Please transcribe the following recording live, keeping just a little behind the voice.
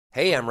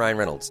Hey, I'm Ryan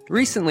Reynolds.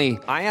 Recently,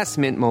 I asked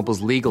Mint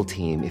Mobile's legal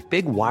team if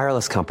big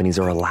wireless companies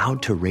are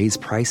allowed to raise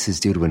prices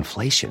due to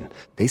inflation.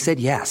 They said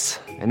yes.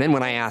 And then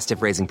when I asked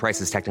if raising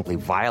prices technically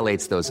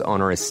violates those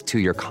onerous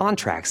two-year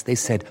contracts, they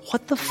said,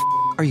 "What the f***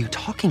 are you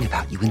talking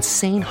about, you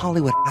insane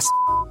Hollywood ass?"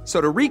 So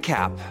to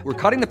recap, we're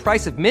cutting the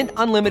price of Mint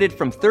Unlimited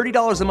from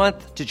 $30 a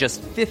month to just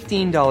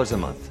 $15 a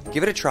month.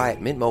 Give it a try at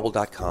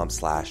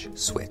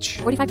mintmobile.com/switch.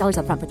 $45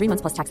 up front for 3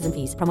 months plus taxes and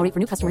fees. Promo rate for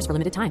new customers for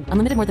limited time.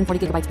 Unlimited more than 40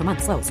 gigabytes per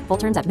month. Slows full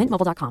terms at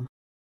mintmobile.com.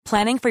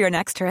 Planning for your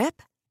next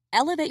trip?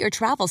 Elevate your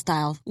travel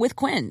style with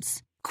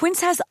Quince.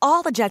 Quince has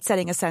all the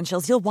jet-setting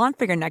essentials you'll want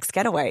for your next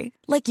getaway,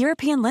 like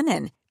European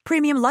linen,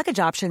 premium luggage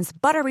options,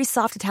 buttery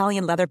soft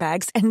Italian leather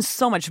bags, and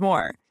so much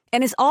more.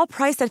 And is all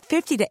priced at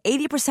 50 to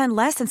 80%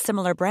 less than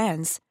similar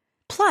brands.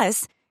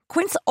 Plus,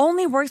 Quince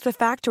only works with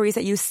factories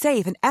that use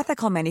safe and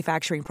ethical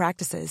manufacturing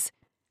practices.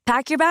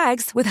 Pack your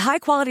bags with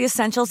high-quality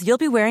essentials you'll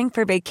be wearing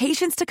for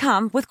vacations to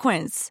come with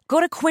Quince. Go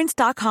to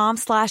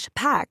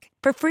quince.com/pack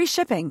for free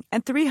shipping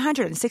and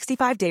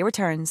 365-day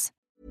returns.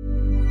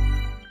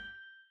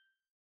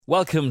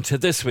 Welcome to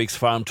this week's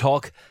Farm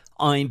Talk.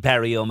 I'm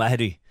Barry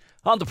O'Mahony.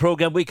 On the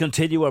programme, we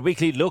continue our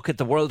weekly look at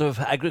the world of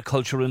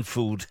agriculture and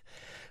food.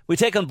 We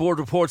take on board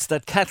reports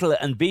that cattle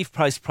and beef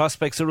price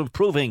prospects are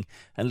improving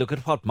and look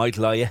at what might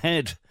lie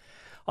ahead.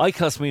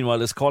 ICOS,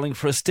 meanwhile, is calling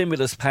for a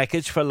stimulus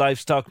package for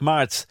livestock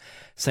marts,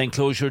 saying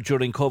closure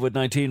during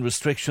COVID-19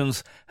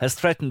 restrictions has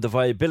threatened the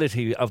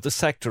viability of the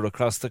sector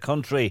across the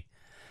country.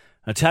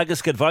 A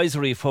Teagasc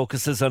advisory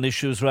focuses on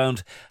issues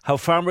around how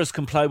farmers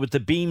comply with the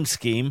BEAM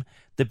scheme,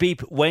 the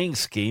beep weighing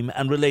scheme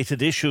and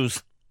related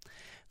issues.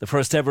 The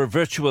first ever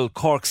virtual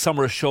Cork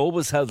Summer Show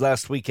was held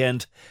last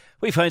weekend.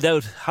 We find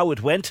out how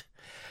it went.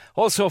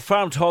 Also,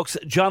 Farm Talk's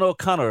John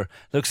O'Connor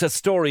looks at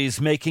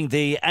stories making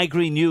the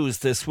agri-news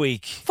this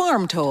week.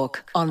 Farm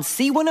Talk on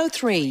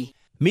C103.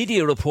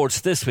 Media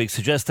reports this week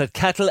suggest that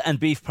cattle and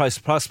beef price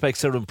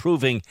prospects are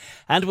improving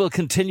and will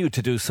continue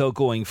to do so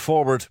going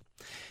forward.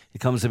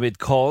 It comes amid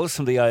calls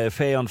from the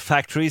IFA on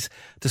factories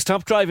to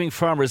stop driving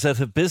farmers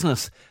out of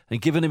business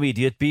and give an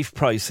immediate beef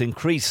price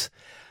increase.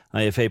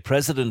 IFA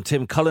President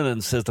Tim Cullinan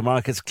says the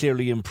market's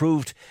clearly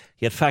improved,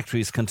 yet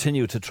factories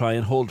continue to try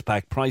and hold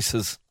back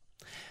prices.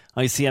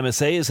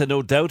 ICMSA is in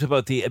no doubt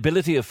about the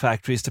ability of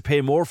factories to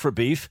pay more for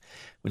beef.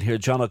 We'll hear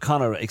John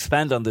O'Connor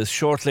expand on this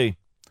shortly.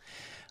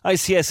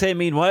 ICSA,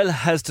 meanwhile,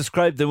 has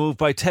described the move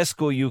by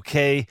Tesco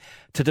UK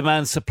to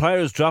demand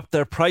suppliers drop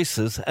their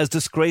prices as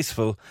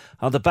disgraceful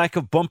on the back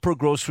of bumper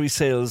grocery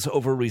sales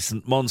over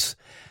recent months.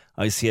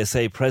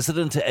 ICSA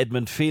President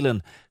Edmund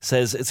Phelan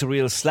says it's a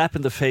real slap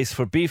in the face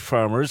for beef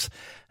farmers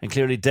and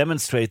clearly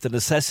demonstrate the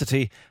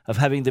necessity of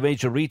having the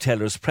major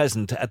retailers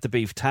present at the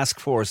beef task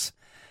force.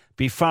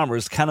 Beef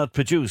farmers cannot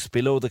produce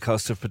below the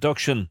cost of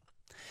production.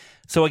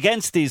 So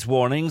against these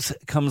warnings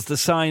comes the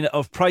sign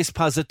of price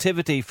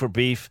positivity for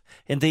beef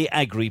in the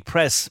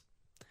agri-press.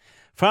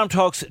 Farm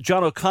Talk's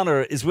John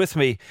O'Connor is with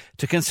me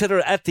to consider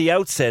at the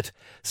outset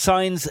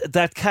signs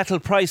that cattle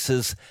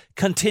prices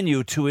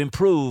continue to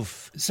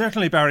improve.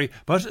 Certainly, Barry,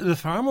 but the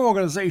farm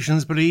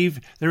organisations believe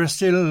there is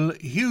still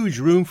huge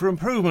room for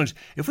improvement.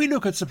 If we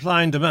look at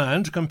supply and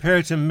demand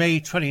compared to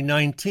May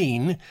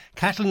 2019,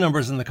 cattle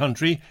numbers in the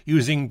country,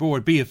 using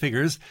Board BIA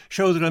figures,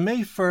 show that on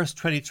May 1st,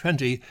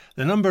 2020,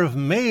 the number of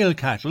male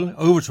cattle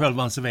over 12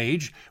 months of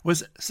age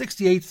was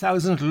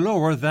 68,000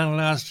 lower than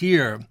last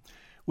year,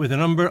 with the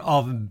number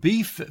of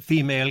beef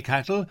female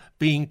cattle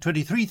being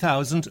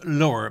 23,000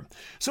 lower.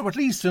 So at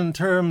least in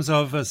terms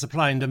of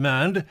supply and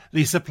demand,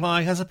 the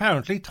supply has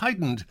apparently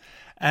tightened.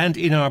 And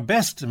in our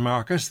best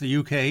market, the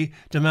UK,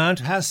 demand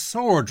has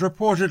soared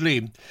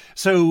reportedly.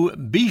 So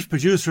beef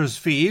producers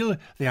feel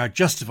they are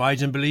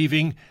justified in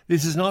believing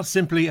this is not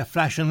simply a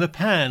flash in the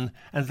pan,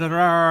 and there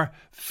are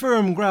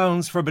firm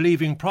grounds for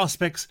believing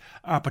prospects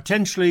are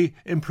potentially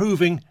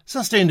improving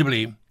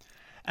sustainably.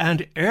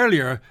 And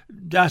earlier,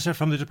 data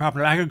from the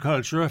Department of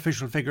Agriculture,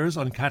 official figures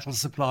on cattle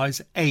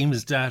supplies,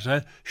 AIMS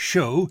data,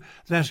 show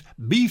that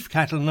beef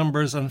cattle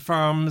numbers on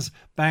farms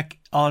back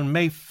on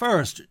May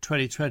 1st,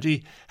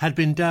 2020 had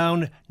been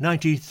down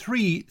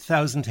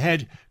 93,000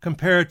 head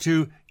compared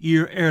to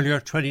year earlier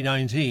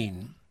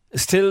 2019.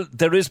 Still,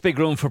 there is big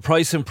room for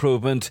price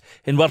improvement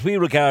in what we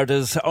regard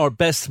as our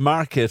best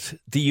market,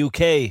 the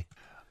UK.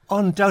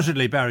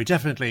 Undoubtedly, Barry,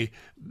 definitely.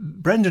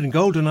 Brendan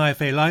Golden,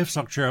 IFA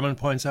Livestock Chairman,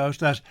 points out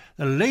that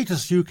the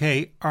latest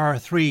UK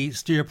R3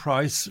 steer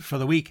price for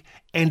the week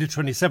ended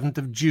 27th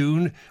of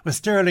June was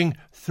sterling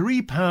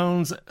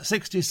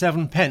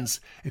 £3.67,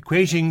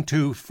 equating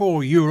to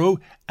 €4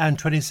 and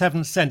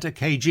 27 cents a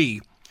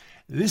kg.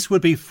 This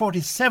would be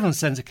 47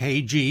 cents a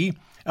kg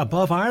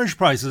above Irish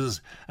prices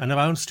and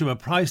amounts to a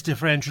price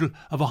differential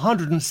of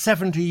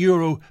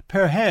 €170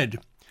 per head.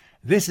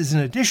 This is in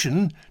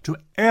addition to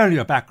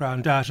earlier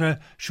background data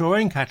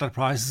showing cattle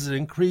prices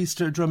increased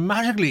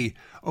dramatically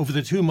over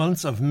the 2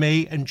 months of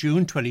May and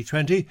June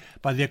 2020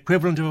 by the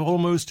equivalent of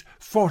almost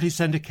 40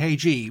 cents a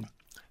kg.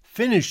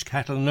 Finished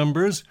cattle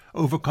numbers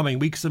over coming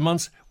weeks and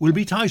months will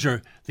be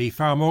tighter, the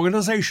farm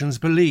organisations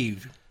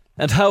believe.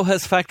 And how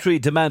has factory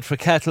demand for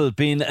cattle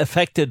been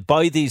affected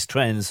by these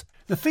trends?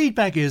 The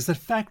feedback is that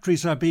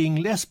factories are being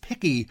less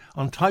picky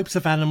on types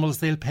of animals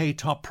they'll pay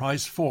top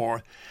price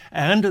for.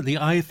 And the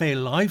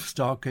IFA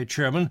Livestock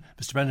Chairman,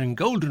 Mr. Brendan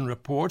Golden,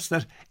 reports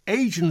that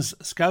agents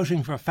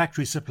scouting for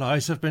factory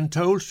supplies have been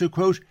told to,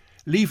 quote,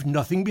 leave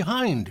nothing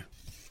behind.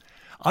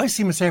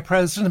 ICMSA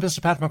President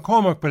Mr. Pat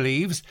McCormack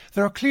believes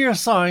there are clear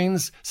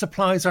signs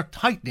supplies are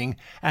tightening,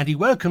 and he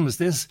welcomes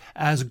this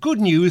as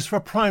good news for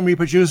primary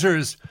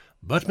producers.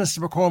 But Mr.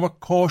 McCormack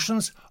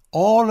cautions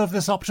all of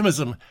this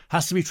optimism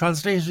has to be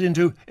translated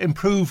into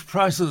improved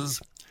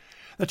prices.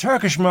 The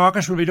Turkish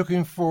market will be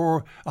looking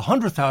for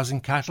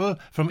 100,000 cattle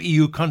from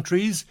EU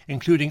countries,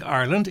 including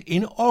Ireland,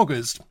 in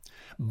August.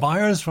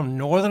 Buyers from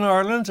Northern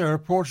Ireland are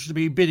reported to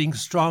be bidding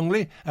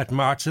strongly at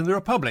marts in the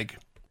Republic.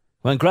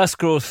 When grass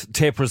growth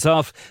tapers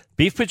off,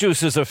 beef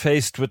producers are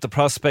faced with the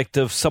prospect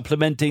of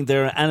supplementing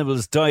their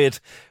animals' diet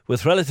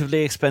with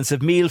relatively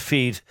expensive meal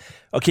feed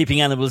or keeping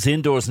animals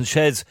indoors in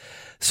sheds.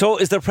 So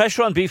is there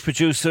pressure on beef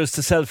producers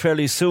to sell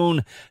fairly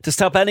soon to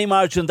stop any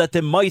margin that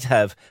they might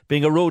have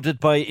being eroded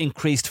by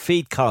increased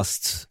feed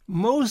costs?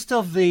 Most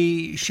of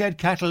the shed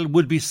cattle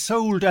would be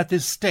sold at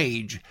this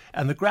stage,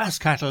 and the grass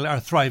cattle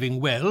are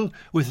thriving well,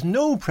 with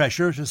no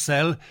pressure to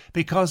sell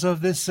because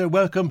of this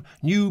welcome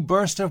new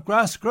burst of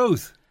grass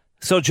growth.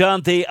 So,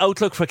 John, the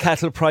outlook for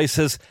cattle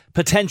prices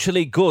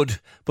potentially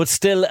good, but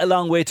still a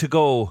long way to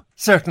go.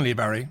 Certainly,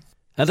 Barry.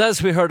 And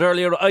as we heard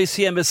earlier,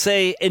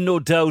 ICMSA in no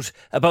doubt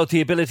about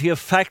the ability of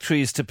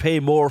factories to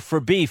pay more for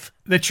beef.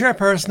 The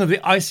chairperson of the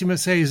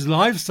ICMSA's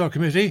Livestock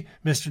Committee,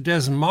 Mr.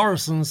 Des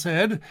Morrison,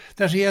 said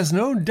that he has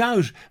no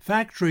doubt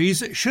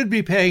factories should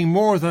be paying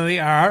more than they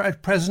are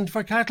at present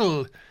for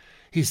cattle.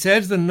 He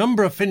said the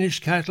number of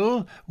finished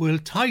cattle will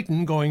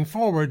tighten going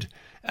forward.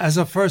 As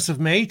of 1st of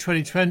May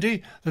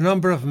 2020, the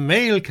number of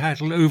male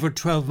cattle over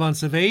 12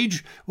 months of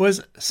age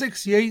was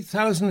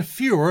 68,000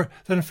 fewer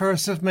than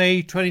 1st of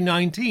May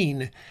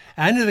 2019,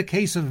 and in the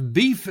case of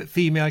beef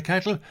female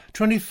cattle,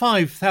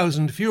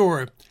 25,000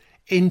 fewer.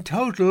 In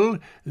total,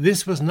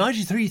 this was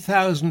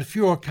 93,000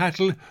 fewer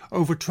cattle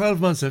over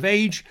 12 months of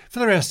age for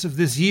the rest of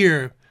this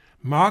year.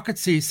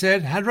 Markets, he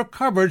said, had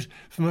recovered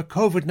from the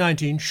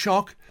COVID-19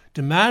 shock.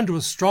 Demand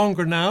was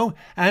stronger now,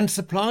 and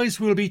supplies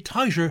will be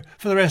tighter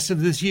for the rest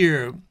of this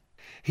year.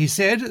 He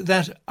said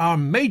that our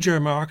major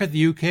market,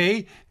 the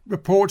UK,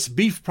 reports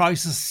beef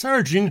prices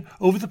surging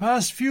over the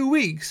past few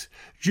weeks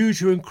due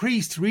to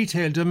increased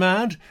retail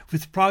demand,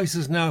 with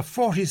prices now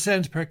 40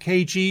 cents per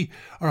kg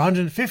or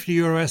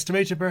 €150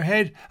 estimated per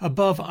head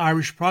above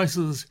Irish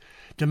prices.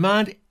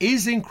 Demand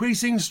is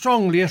increasing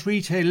strongly at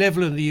retail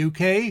level in the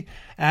UK,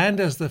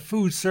 and as the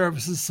food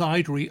services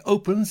side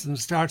reopens and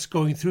starts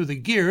going through the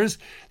gears,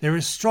 there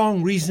is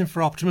strong reason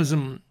for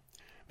optimism.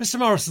 Mr.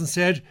 Morrison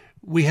said,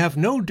 "We have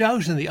no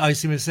doubt in the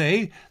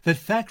ICMSA that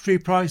factory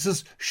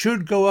prices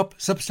should go up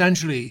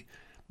substantially.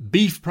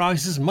 Beef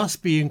prices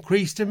must be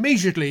increased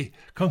immediately,"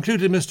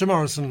 concluded Mr.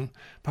 Morrison.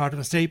 Part of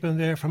a statement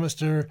there from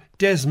Mr.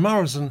 Des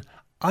Morrison,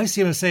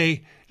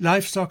 ICMSA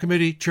Livestock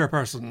Committee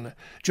Chairperson.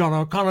 John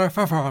O'Connor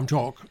for Farm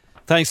Talk.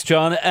 Thanks,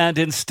 John. And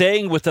in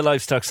staying with the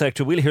livestock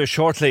sector, we'll hear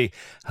shortly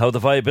how the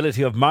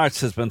viability of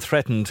marts has been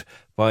threatened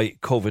by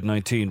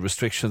COVID-19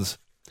 restrictions.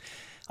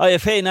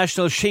 IFA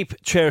National Sheep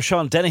Chair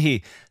Sean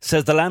Dennehy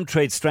says the lamb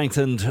trade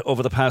strengthened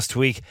over the past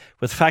week,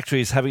 with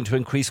factories having to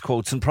increase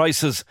quotes and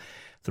prices.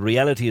 The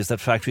reality is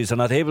that factories are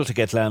not able to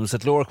get lambs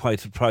at lower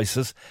quoted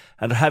prices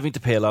and are having to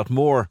pay a lot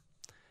more.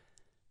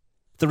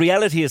 The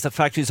reality is that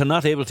factories are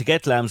not able to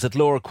get lambs at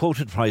lower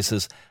quoted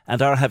prices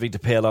and are having to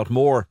pay a lot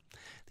more.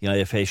 The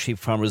IFA Sheep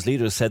Farmers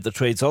leader said the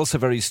trade's also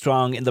very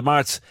strong in the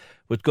marts,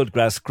 with good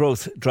grass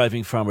growth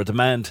driving farmer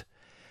demand.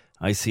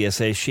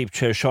 ICSA Sheep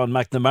Chair Sean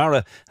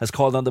McNamara has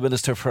called on the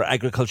Minister for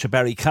Agriculture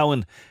Barry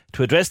Cowan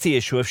to address the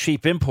issue of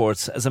sheep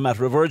imports as a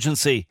matter of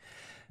urgency.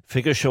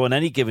 Figures show in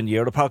any given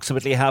year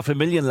approximately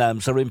 500,000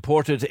 lambs are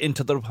imported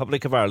into the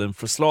Republic of Ireland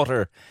for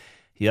slaughter.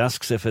 He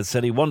asks if it's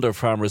any wonder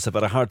farmers have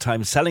had a hard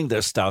time selling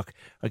their stock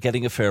or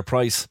getting a fair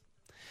price.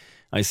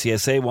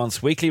 ICSA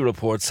wants weekly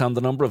reports on the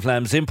number of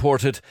lambs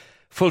imported,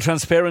 full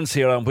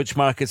transparency around which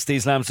markets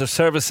these lambs are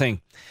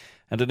servicing,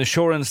 and an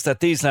assurance that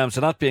these lambs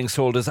are not being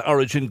sold as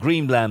origin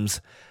green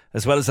lambs,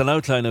 as well as an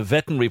outline of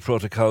veterinary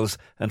protocols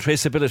and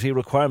traceability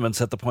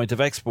requirements at the point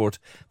of export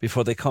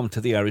before they come to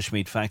the Irish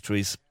meat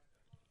factories.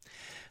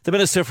 The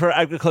Minister for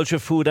Agriculture,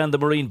 Food and the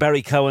Marine,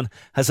 Barry Cowan,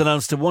 has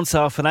announced a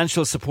once-off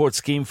financial support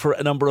scheme for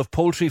a number of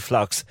poultry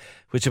flocks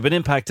which have been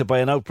impacted by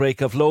an outbreak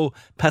of low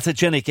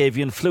pathogenic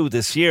avian flu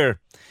this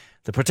year.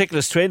 The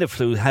particular strain of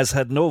flu has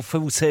had no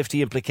food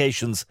safety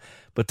implications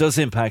but does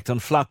impact on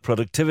flock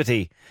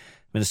productivity.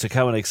 Minister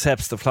Cowan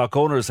accepts the flock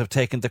owners have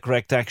taken the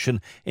correct action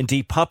in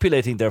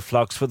depopulating their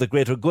flocks for the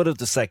greater good of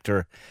the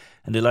sector.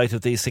 And in light of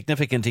the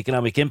significant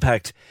economic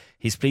impact,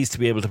 he's pleased to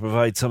be able to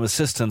provide some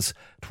assistance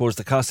towards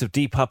the cost of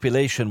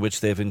depopulation which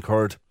they've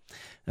incurred.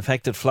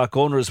 Affected flock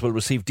owners will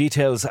receive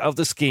details of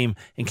the scheme,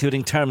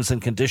 including terms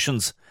and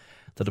conditions.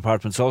 The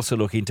department's also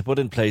looking to put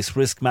in place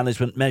risk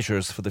management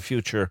measures for the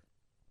future.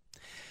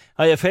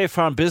 IFA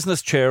Farm Business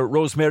Chair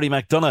Rosemary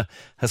McDonagh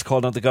has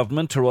called on the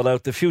government to roll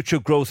out the Future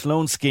Growth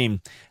Loan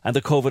Scheme and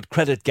the COVID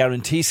Credit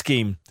Guarantee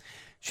Scheme.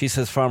 She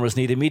says farmers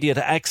need immediate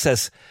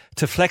access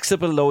to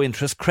flexible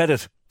low-interest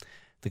credit.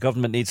 The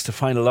government needs to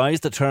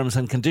finalise the terms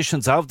and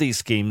conditions of these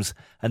schemes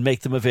and make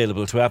them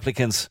available to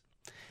applicants.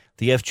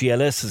 The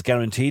FGLS is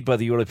guaranteed by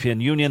the European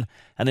Union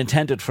and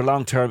intended for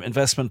long-term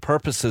investment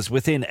purposes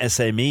within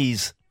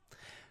SMEs.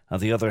 On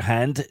the other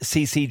hand,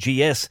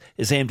 CCGS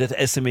is aimed at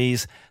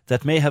SMEs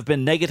that may have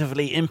been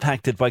negatively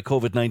impacted by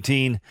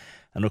COVID-19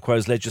 and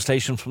requires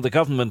legislation from the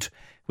government,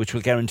 which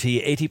will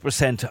guarantee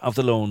 80% of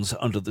the loans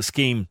under the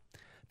scheme.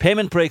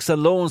 Payment breaks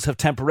on loans have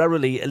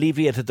temporarily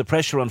alleviated the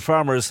pressure on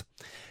farmers,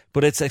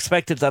 but it's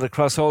expected that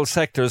across all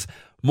sectors,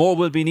 more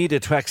will be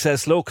needed to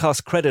access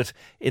low-cost credit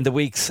in the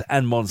weeks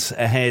and months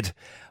ahead.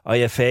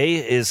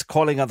 IFA is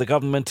calling on the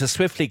government to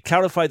swiftly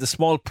clarify the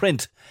small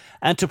print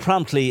and to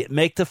promptly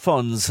make the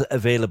funds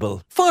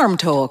available. Farm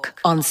Talk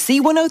on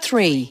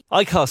C103.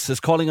 ICOS is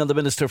calling on the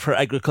Minister for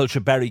Agriculture,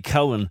 Barry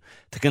Cowan,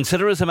 to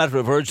consider as a matter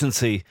of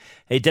urgency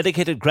a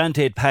dedicated grant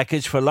aid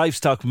package for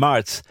livestock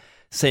marts,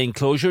 saying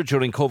closure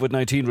during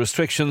COVID-19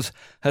 restrictions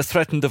has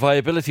threatened the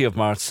viability of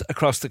marts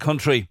across the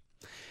country.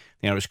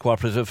 The Irish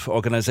Cooperative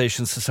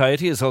Organisation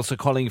Society is also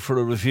calling for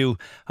a review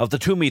of the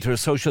 2-metre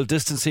social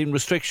distancing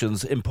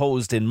restrictions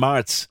imposed in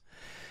marts.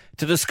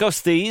 To discuss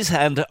these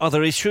and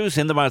other issues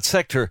in the mart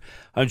sector,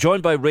 I'm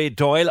joined by Ray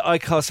Doyle,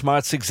 ICOS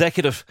Marts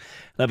Executive.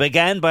 And I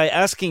began by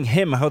asking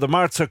him how the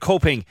marts are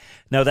coping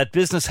now that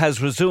business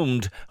has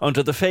resumed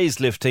under the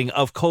phased lifting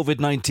of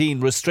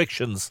COVID-19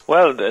 restrictions.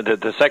 Well,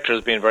 the sector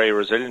has been very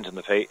resilient in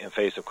the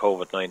face of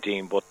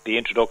COVID-19, but the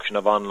introduction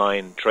of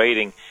online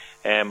trading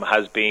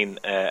has been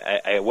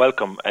a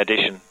welcome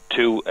addition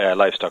to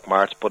livestock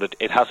marts, but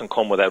it hasn't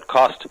come without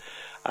cost.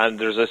 And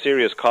there's a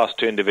serious cost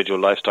to individual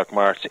livestock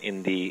marts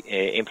in the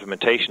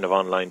implementation of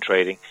online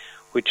trading,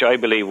 which I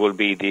believe will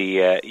be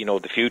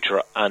the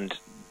future and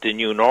the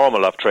new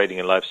normal of trading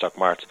in livestock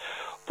marts.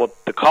 But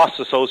the costs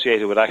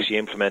associated with actually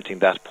implementing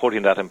that,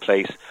 putting that in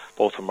place,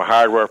 both from a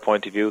hardware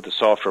point of view, the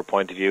software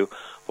point of view,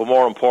 but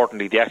more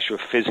importantly, the actual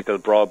physical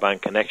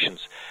broadband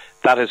connections,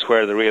 that is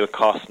where the real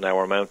costs now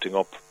are mounting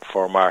up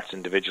for marts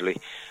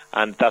individually.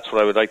 And that's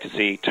what I would like to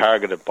see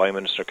targeted by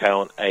Minister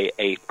Cowan,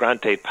 a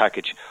grant aid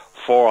package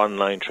for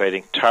online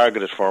trading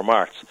targeted for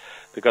marts,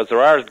 because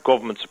there are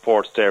government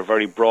supports there,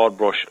 very broad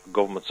brush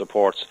government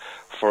supports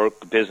for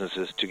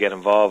businesses to get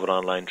involved in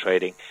online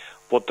trading,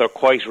 but they're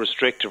quite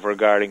restrictive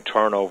regarding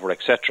turnover,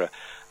 etc.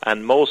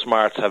 And most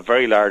marts have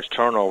very large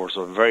turnovers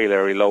of very,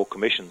 very low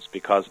commissions,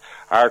 because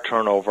our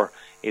turnover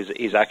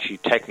is actually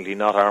technically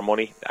not our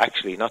money,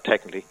 actually not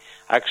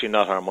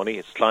our money,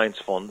 it's clients'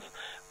 funds,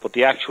 but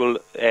the actual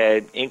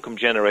income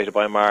generated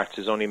by marts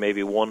is only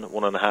maybe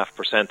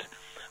 1.5%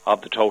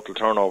 of the total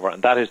turnover,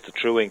 and that is the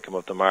true income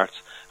of the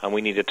marts. And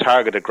we need a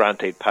targeted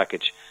grant aid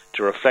package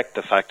to reflect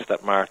the fact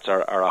that marts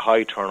are a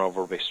high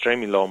turnover,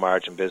 extremely low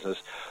margin business,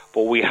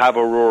 but we have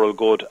a rural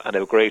good and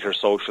a greater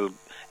social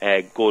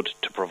good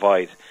to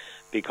provide.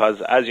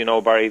 Because, as you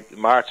know, Barry,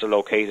 marts are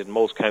located in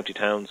most county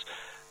towns,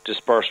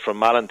 dispersed from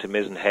Malin to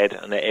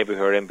Mizenhead and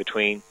everywhere in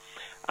between.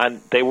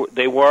 And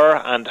they were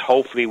and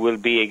hopefully will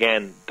be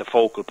again the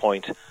focal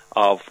point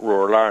of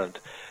rural Ireland.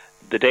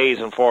 The days,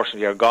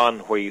 unfortunately, are gone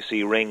where you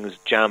see rings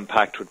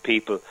jam-packed with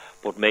people,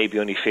 but maybe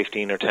only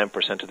 15 or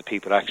 10% of the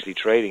people actually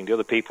trading. The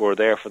other people are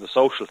there for the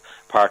social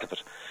part of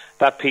it.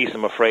 That piece,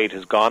 I'm afraid,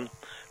 has gone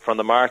from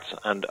the marts,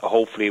 and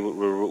hopefully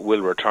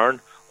will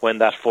return. When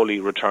that fully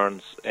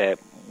returns,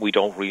 we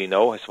don't really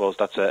know. I suppose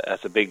that's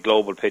a big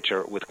global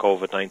picture with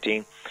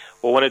COVID-19.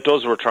 But when it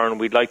does return,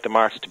 we'd like the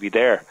marts to be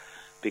there,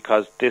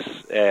 because this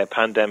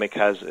pandemic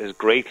has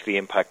greatly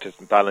impacted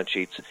balance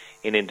sheets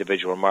in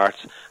individual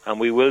marts, and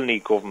we will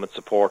need government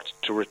support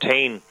to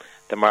retain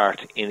the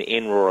mart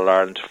in rural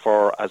Ireland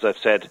for, as I've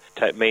said,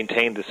 to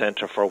maintain the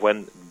centre for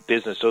when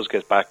business does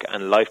get back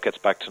and life gets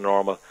back to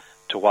normal,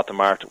 to what the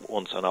mart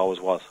once and always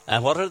was.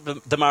 And what are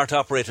the mart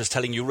operators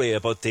telling you, Ray,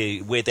 about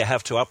the way they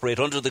have to operate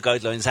under the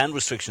guidelines and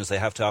restrictions they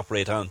have to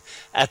operate on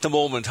at the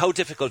moment? How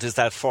difficult is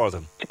that for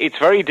them? It's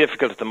very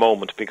difficult at the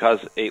moment,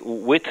 because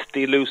with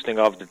the loosening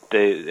of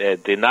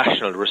the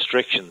national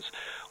restrictions,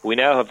 we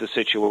now have the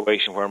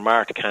situation where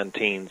mart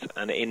canteens,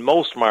 and in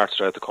most marts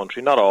throughout the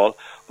country, not all,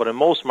 but in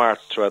most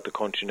marts throughout the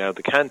country now,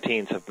 the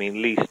canteens have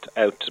been leased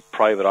out to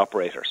private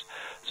operators.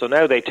 So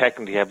now they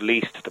technically have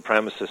leased the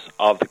premises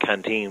of the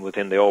canteen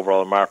within the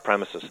overall mart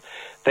premises.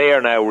 They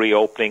are now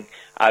reopening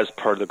as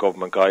per the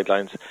government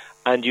guidelines,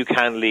 and you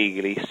can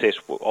legally sit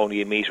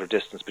only a metre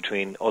distance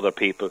between other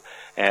people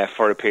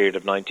for a period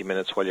of 90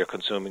 minutes while you're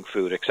consuming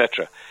food,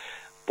 etc.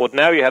 But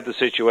now you have the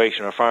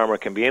situation a farmer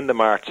can be in the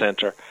mart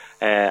centre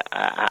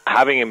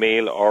having a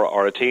meal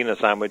or a tea and a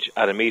sandwich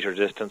at a metre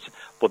distance,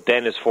 but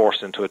then is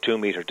forced into a 2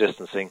 metre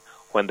distancing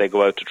when they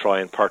go out to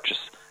try and purchase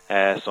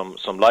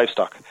some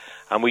livestock.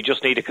 And we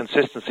just need a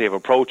consistency of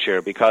approach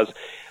here, because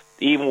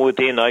even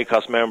within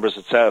ICOS members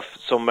itself,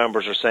 some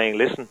members are saying,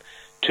 listen,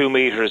 2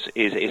 metres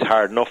is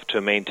hard enough to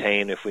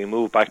maintain. If we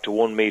move back to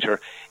 1 metre,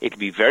 it'll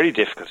be very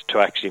difficult to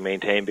actually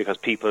maintain, because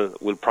people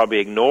will probably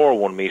ignore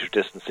 1 metre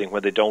distancing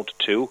when they don't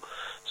 2.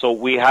 So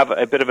we have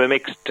a bit of a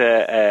mixed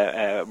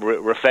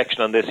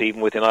reflection on this,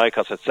 even within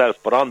ICOS itself.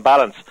 But on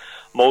balance,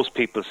 most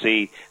people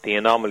see the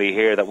anomaly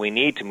here that we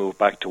need to move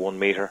back to 1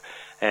 metre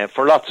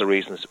for lots of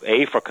reasons.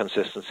 A, for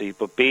consistency,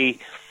 but B,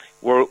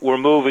 we're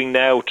moving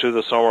now through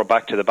the summer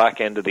back to the back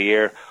end of the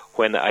year,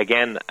 when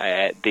again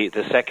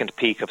the second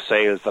peak of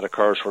sales that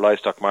occurs for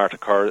livestock marts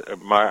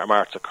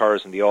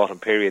occurs in the autumn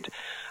period,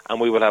 and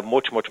we will have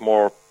much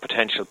more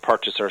potential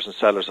purchasers and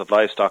sellers of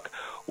livestock.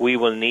 We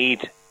will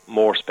need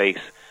more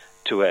space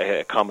to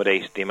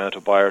accommodate the amount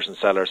of buyers and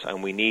sellers,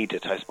 and we need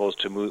it, I suppose,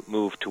 to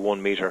move to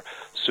 1 metre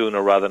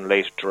sooner rather than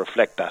later to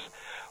reflect that.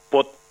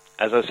 But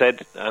as I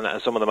said, and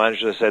as some of the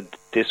managers have said,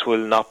 this will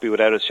not be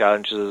without its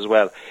challenges as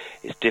well.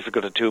 It's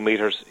difficult at 2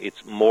 metres.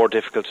 It's more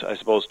difficult, I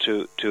suppose,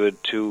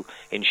 to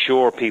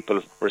ensure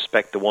people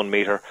respect the 1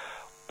 metre.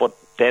 But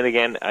then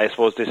again, I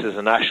suppose this is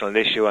a national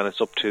issue, and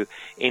it's up to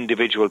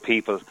individual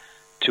people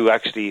to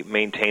actually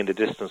maintain the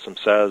distance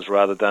themselves,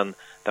 rather than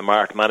the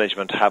mart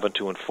management having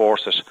to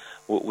enforce it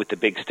with the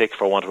big stick,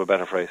 for want of a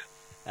better phrase.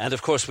 And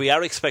of course, we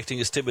are expecting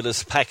a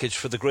stimulus package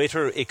for the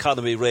greater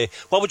economy, Ray.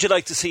 What would you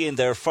like to see in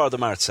there for the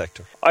mart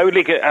sector?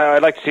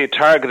 I'd like to see a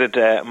targeted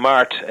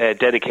mart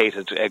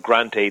dedicated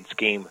grant aid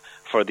scheme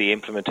for the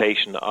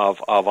implementation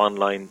of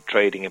online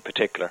trading in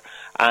particular,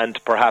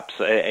 and perhaps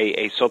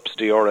a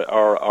subsidy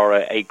or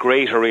a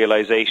greater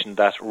realisation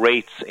that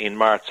rates in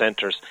mart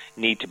centres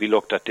need to be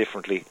looked at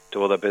differently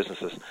to other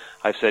businesses.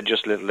 I've said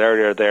just a little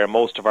earlier there,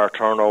 most of our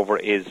turnover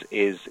is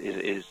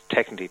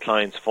technically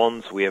clients'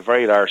 funds. We have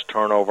very large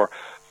turnover,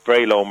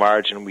 very low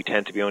margin. We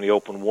tend to be only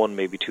open 1,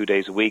 maybe 2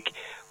 days a week,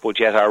 but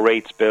yet our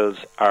rates bills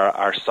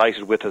are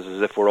cited with us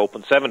as if we're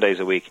open 7 days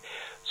a week.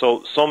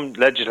 So some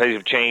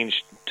legislative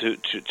change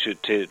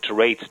to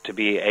rates to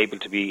be able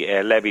to be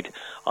levied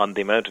on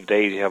the amount of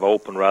days you have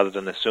open, rather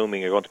than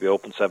assuming you're going to be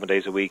open 7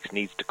 days a week,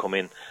 needs to come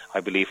in,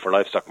 I believe, for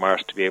livestock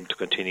marts to be able to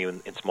continue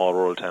in small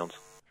rural towns.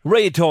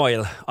 Ray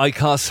Doyle,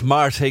 ICOS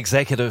Mart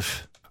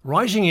Executive.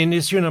 Writing in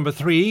issue number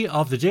 3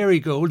 of the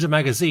Dairygold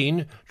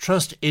magazine,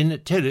 Trust in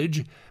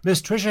Tillage,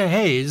 Miss Tricia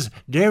Hayes,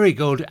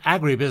 Dairygold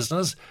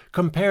Agribusiness,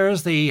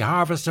 compares the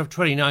harvest of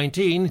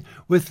 2019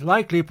 with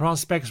likely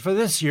prospects for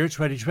this year,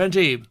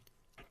 2020.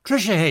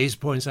 Tricia Hayes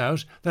points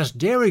out that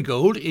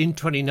Dairygold in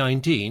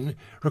 2019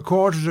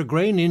 recorded a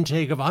grain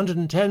intake of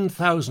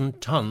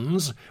 110,000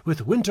 tonnes,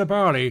 with winter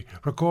barley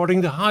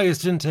recording the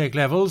highest intake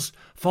levels,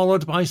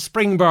 followed by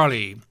spring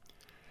barley.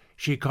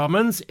 She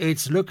comments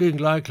it's looking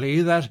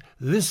likely that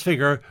this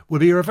figure will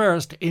be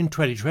reversed in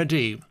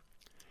 2020.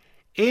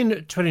 In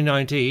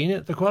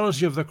 2019, the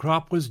quality of the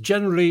crop was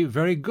generally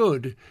very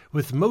good,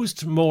 with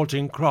most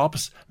malting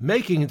crops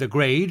making the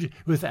grade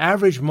with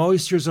average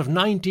moistures of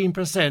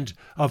 19%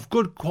 of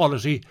good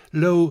quality,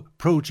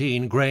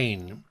 low-protein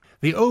grain.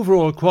 The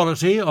overall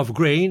quality of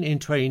grain in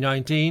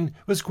 2019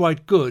 was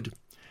quite good.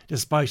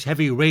 Despite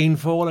heavy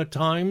rainfall at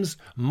times,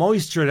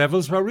 moisture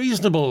levels were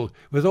reasonable,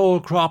 with all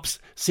crops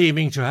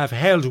seeming to have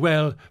held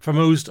well for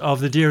most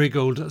of the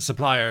Dairygold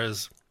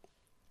suppliers.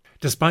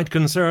 Despite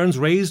concerns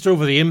raised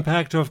over the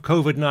impact of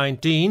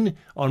COVID-19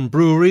 on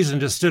breweries and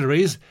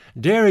distilleries,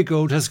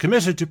 Dairygold has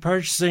committed to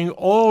purchasing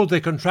all the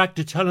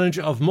contracted tonnage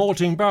of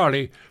malting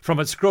barley from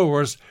its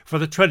growers for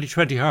the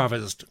 2020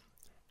 harvest.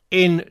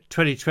 In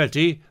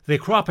 2020, the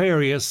crop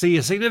areas see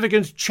a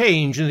significant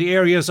change in the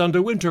areas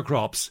under winter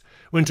crops.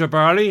 Winter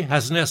barley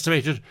has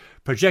an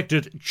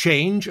projected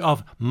change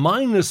of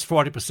minus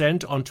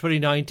 40% on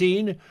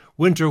 2019,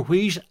 winter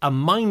wheat a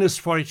minus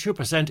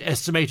 42%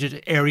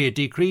 estimated area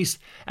decrease,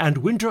 and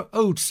winter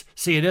oats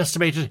see an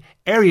estimated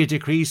area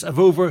decrease of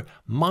over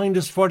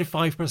minus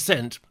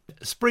 45%.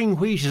 Spring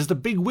wheat is the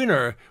big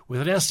winner,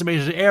 with an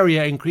estimated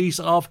area increase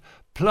of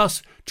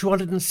plus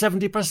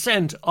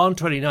 270% on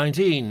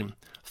 2019,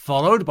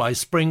 followed by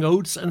spring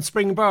oats and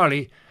spring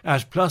barley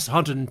at plus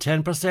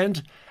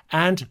 110%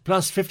 and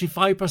plus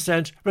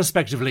 55%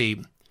 respectively.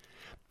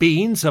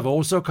 Beans have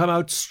also come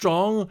out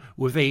strong,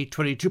 with a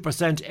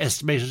 22%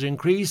 estimated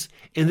increase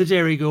in the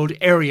Dairygold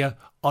area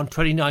on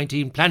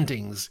 2019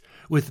 plantings,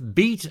 with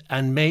beet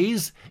and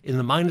maize in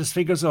the minus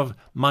figures of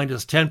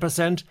minus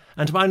 10%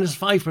 and minus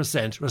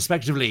 5%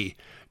 respectively,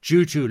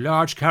 due to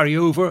large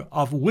carryover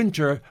of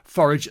winter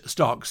forage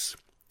stocks.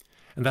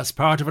 And that's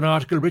part of an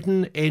article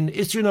written in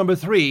issue number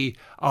 3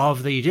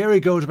 of the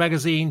Dairygold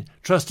magazine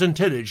Trust and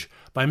Tillage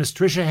by Miss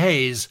Tricia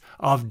Hayes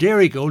of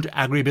Dairygold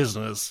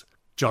Agribusiness.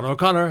 John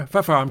O'Connor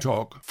for Farm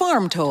Talk.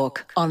 Farm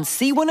Talk on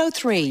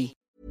C103.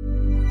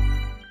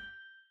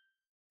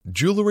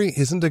 Jewelry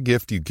isn't a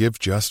gift you give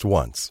just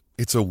once.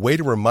 It's a way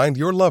to remind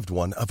your loved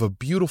one of a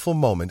beautiful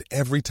moment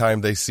every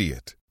time they see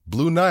it.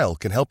 Blue Nile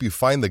can help you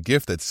find the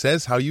gift that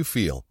says how you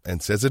feel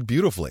and says it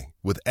beautifully,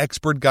 with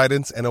expert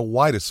guidance and a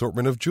wide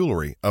assortment of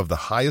jewelry of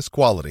the highest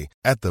quality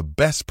at the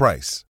best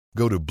price.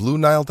 Go to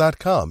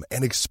BlueNile.com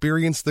and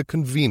experience the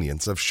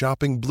convenience of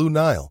shopping Blue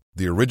Nile,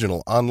 the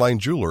original online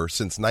jeweler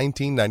since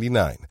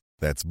 1999.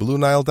 That's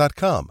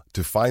BlueNile.com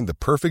to find the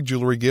perfect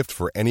jewelry gift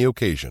for any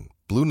occasion.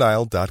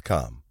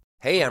 BlueNile.com.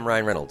 Hey, I'm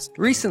Ryan Reynolds.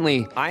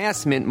 Recently, I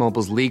asked Mint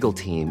Mobile's legal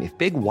team if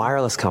big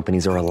wireless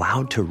companies are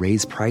allowed to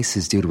raise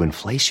prices due to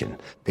inflation.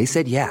 They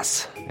said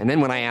yes. And then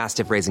when I asked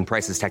if raising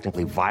prices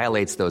technically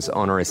violates those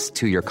onerous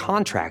two-year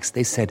contracts,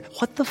 they said,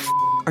 "What the f***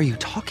 are you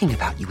talking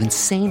about, you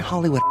insane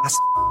Hollywood ass?"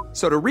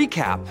 So to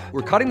recap,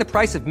 we're cutting the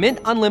price of Mint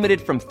Unlimited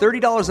from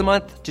 $30 a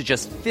month to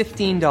just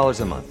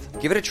 $15 a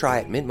month. Give it a try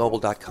at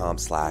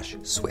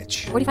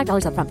mintmobile.com/switch.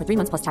 $45 up front for 3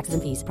 months plus taxes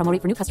and fees. Promo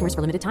rate for new customers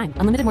for limited time.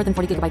 Unlimited more than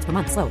 40 gigabytes per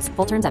month. Slows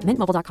full terms at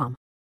mintmobile.com.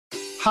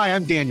 Hi,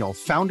 I'm Daniel,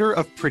 founder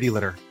of Pretty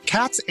Litter.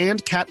 Cats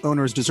and cat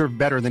owners deserve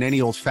better than any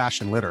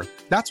old-fashioned litter.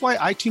 That's why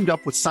I teamed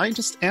up with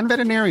scientists and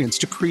veterinarians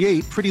to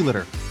create Pretty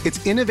Litter.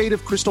 Its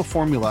innovative crystal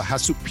formula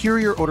has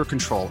superior odor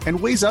control and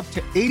weighs up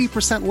to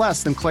 80%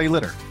 less than clay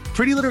litter.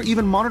 Pretty Litter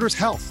even monitors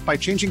health by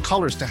changing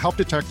colors to help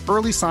detect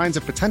early signs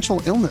of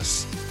potential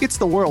illness. It's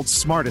the world's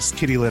smartest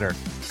kitty litter.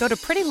 Go to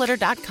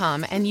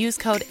prettylitter.com and use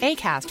code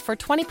ACAST for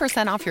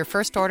 20% off your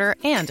first order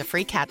and a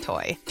free cat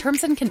toy.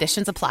 Terms and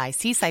conditions apply.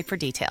 See site for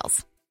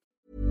details.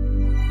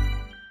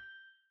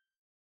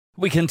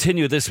 We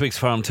continue this week's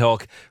Farm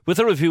Talk with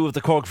a review of the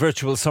Cork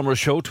Virtual Summer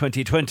Show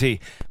 2020,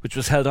 which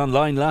was held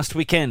online last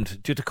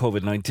weekend due to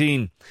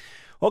COVID-19.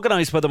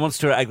 Organised by the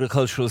Munster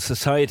Agricultural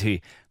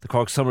Society, the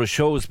Cork Summer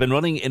Show has been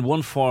running in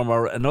one form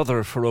or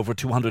another for over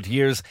 200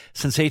 years,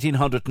 since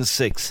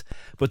 1806.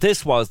 But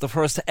this was the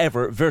first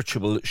ever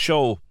virtual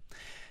show.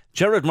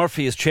 Gerard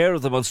Murphy is chair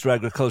of the Munster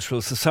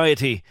Agricultural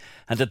Society,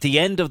 and at the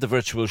end of the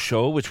virtual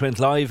show, which went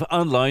live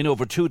online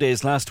over 2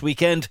 days last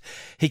weekend,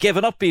 he gave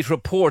an upbeat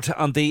report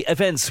on the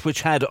events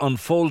which had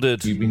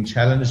unfolded. We've been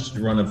challenged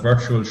to run a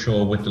virtual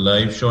show with the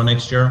live show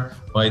next year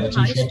by the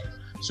Taoiseach,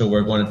 so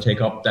we're going to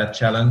take up that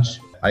challenge.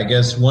 I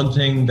guess one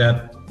thing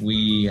that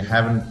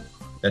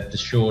the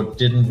show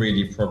didn't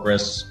really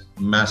progress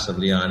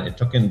massively on, it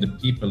took in the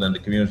people and the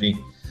community,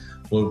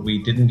 but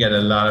we didn't get a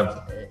lot of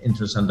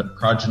interest on the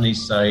progeny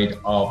side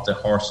of the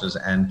horses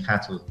and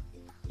cattle,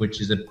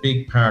 which is a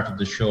big part of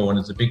the show and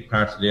it's a big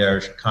part of the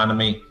Irish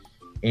economy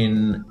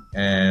in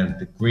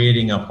the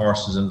grading of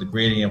horses and the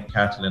grading of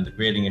cattle and the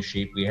grading of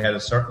sheep. We had a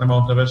certain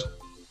amount of it,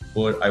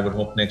 but I would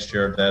hope next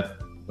year that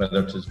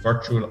whether it is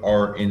virtual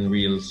or in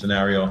real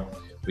scenario,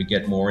 we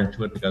get more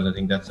into it, because I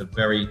think that's a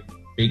very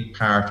big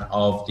part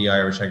of the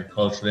Irish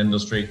agricultural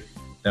industry,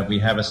 that we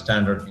have a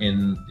standard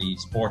in the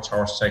sports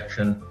horse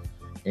section,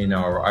 in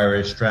our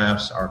Irish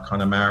drafts, our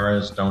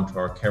Connemara's, down to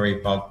our Kerry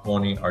Bog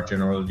Pony, our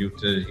general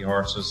utility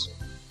horses,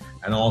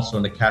 and also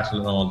in the cattle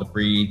and all the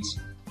breeds,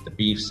 the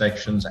beef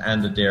sections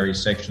and the dairy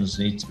sections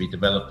need to be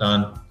developed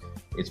on.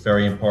 It's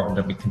very important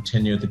that we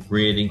continue the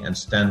grading and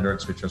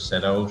standards which are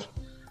set out.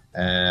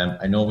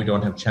 I know we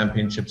don't have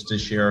championships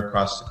this year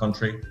across the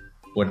country,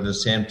 but at the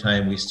same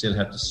time, we still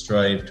have to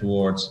strive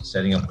towards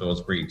setting up those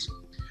breeds.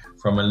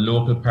 From a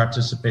local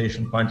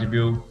participation point of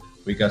view,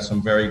 we got some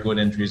very good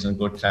entries and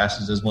good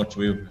classes, as much as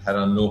we've had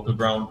on local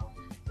ground.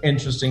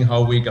 Interesting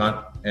how we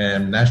got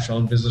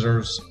national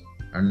visitors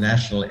or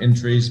national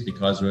entries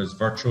because it was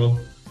virtual,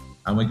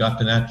 and we got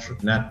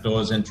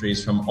those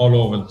entries from all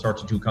over the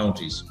 32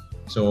 counties.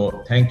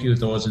 So thank you to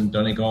those in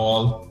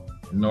Donegal,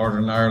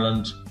 Northern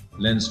Ireland,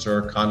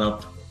 Leinster,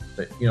 Connaught.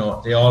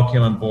 They all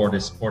came on board, they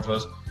supported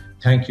us.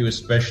 Thank you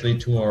especially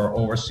to our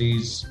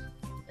overseas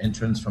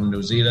entrants from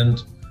New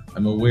Zealand.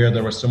 I'm aware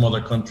there were some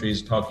other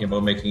countries talking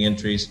about making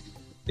entries.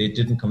 They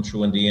didn't come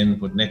through in the end,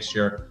 but next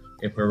year,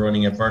 if we're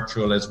running a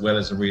virtual as well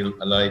as a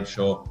live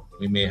show,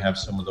 we may have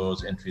some of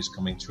those entries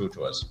coming through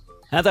to us.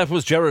 And that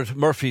was Gerard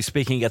Murphy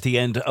speaking at the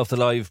end of the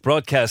live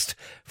broadcast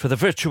for the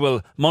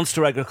virtual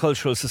Munster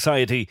Agricultural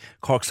Society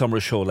Cork Summer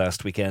Show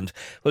last weekend.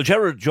 Well,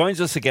 Gerard joins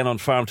us again on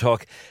Farm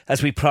Talk,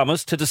 as we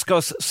promised, to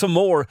discuss some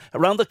more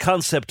around the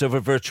concept of a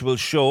virtual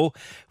show,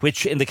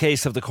 which in the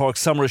case of the Cork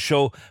Summer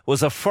Show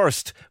was a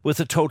first with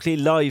a totally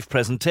live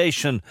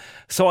presentation.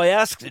 So I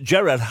asked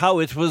Gerard how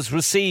it was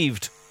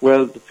received.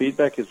 Well, the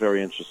feedback is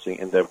very interesting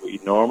in that we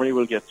normally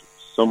will get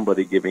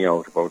somebody giving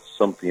out about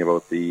something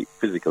about the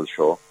physical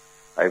show.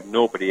 I have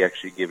nobody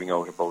actually giving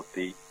out about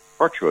the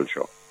virtual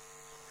show.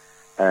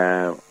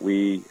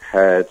 We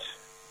had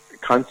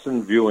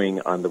constant viewing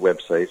on the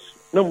website.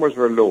 Numbers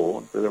were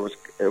low, but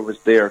it was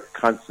there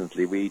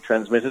constantly. We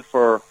transmitted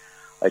for,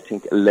 I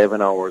think,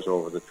 11 hours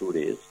over the 2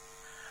 days,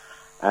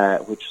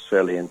 which is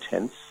fairly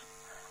intense.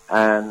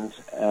 And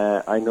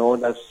I know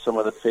that some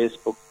of the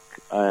Facebook,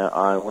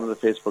 on one of the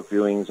Facebook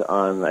viewings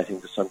on, I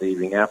think, the Sunday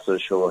evening after the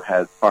show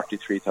had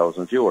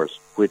 43,000 viewers,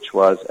 which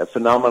was a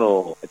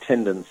phenomenal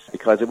attendance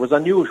because it was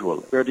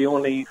unusual. We're the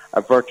only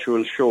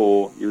virtual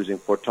show using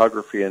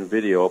photography and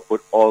video, but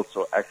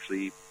also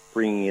actually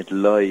bringing it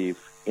live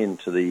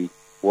into the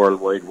World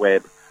Wide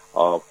Web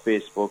of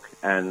Facebook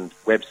and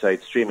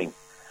website streaming.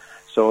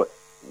 So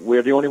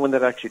we're the only one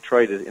that actually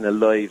tried it in a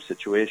live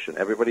situation.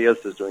 Everybody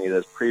else is doing it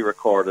as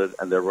pre-recorded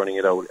and they're running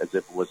it out as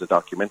if it was a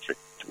documentary.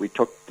 We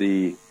took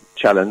the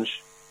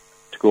challenge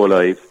to go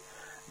live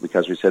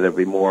because we said there'd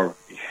be more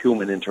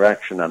human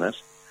interaction on it,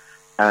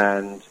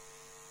 and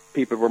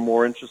people were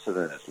more interested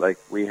in it. Like,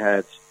 we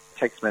had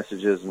text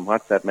messages and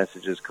WhatsApp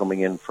messages coming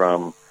in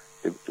from,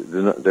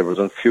 there was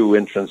a few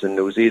entrants in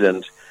New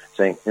Zealand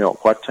saying,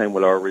 what time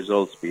will our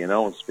results be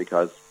announced,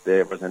 because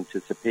there was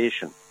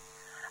anticipation.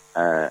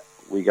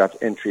 We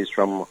got entries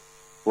from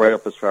right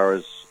up as far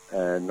as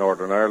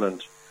Northern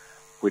Ireland,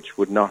 which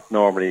would not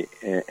normally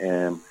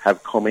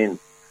have come in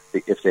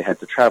if they had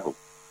to travel.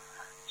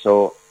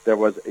 So it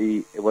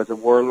was a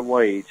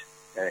worldwide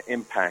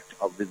impact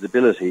of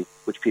visibility,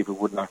 which people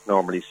would not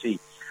normally see.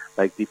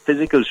 Like the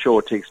physical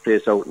show takes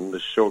place out in the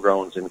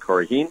showgrounds in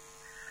Curraheen,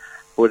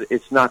 but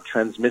it's not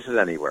transmitted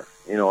anywhere.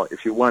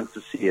 If you want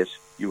to see it,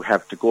 you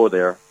have to go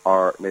there,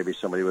 or maybe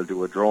somebody will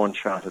do a drone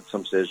shot at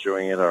some stage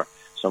during it, or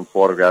some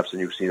photographs,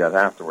 and you see that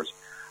afterwards.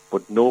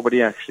 But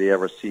nobody actually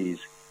ever sees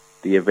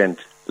the event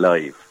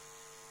live.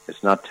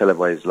 It's not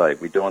televised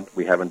live.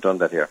 We haven't done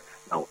that here.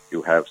 No,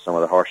 you have some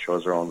of the horse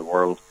shows around the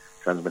world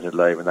transmitted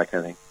live and that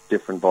kind of thing.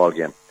 Different ball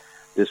game.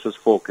 This was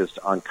focused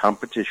on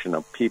competition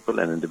of people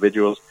and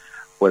individuals,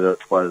 whether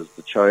it was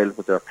the child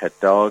with their pet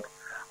dog,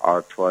 or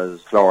it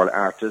was floral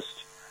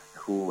artist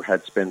who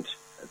had spent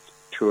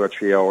 2 or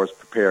 3 hours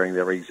preparing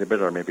their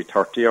exhibit, or maybe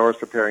 30 hours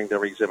preparing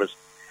their exhibit,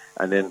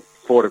 and then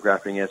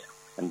photographing it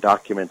and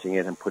documenting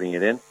it and putting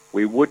it in.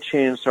 We would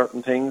change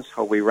certain things,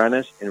 how we ran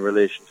it, in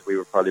relation to, we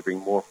would probably bring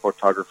more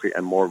photography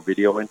and more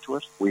video into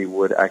it. We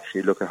would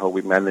actually look at how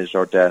we managed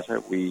our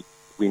data. We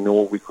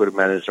know we could have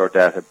managed our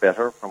data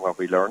better from what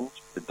we learned.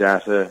 The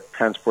data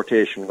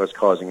transportation was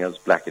causing us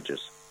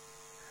blackages,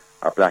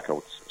 or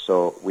blackouts.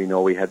 So we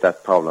know we had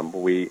that problem, but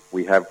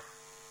we have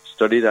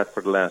studied that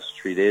for the last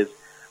 3 days.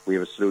 We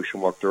have a solution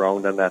worked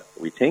around on that,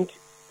 we think.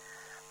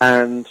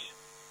 And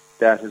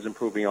that is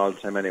improving all the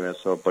time anyway,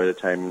 so by the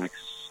time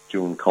next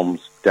June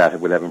comes, data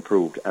will have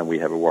improved and we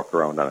have a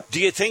workaround on it.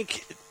 Do you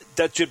think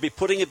that you'd be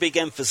putting a big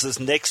emphasis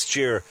next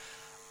year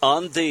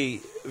on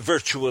the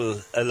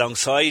virtual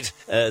alongside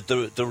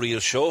the real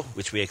show,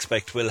 which we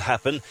expect will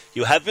happen?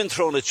 You have been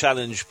thrown a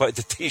challenge by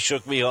the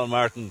Taoiseach Micheál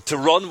Martin to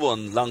run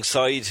one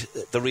alongside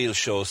the real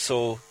show.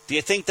 So do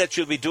you think that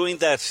you'll be doing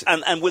that?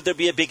 And would there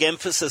be a big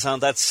emphasis on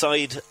that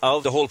side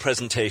of the whole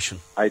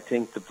presentation? I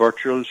think the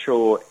virtual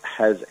show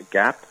has a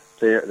gap.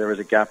 There is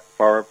a gap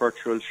for a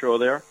virtual show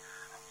there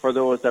for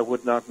those that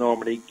would not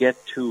normally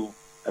get to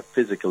a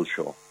physical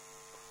show.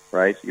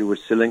 Right, you would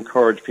still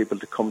encourage people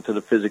to come to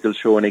the physical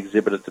show and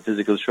exhibit at the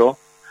physical show,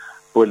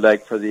 but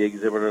like for the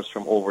exhibitors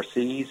from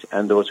overseas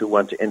and those who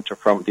want to enter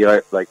from the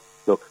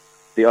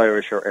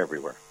Irish are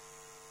everywhere.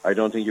 I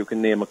don't think you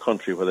can name a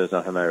country where there's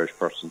not an Irish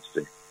person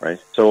today, right?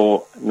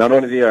 So not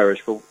only the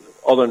Irish, but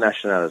other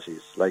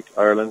nationalities. Like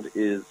Ireland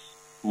is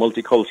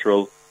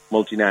multicultural,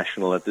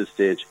 multinational at this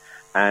stage,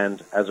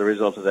 and as a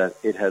result of that,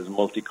 it has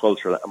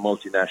multicultural and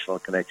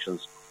multinational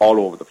connections all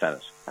over the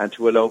planet. And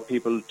to allow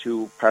people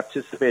to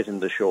participate in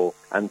the show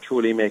and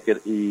truly make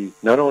it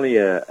not only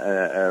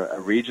a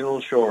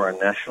regional show or a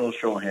national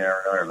show here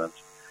in Ireland,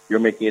 you're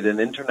making it an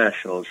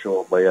international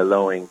show by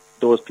allowing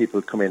those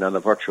people to come in on a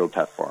virtual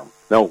platform.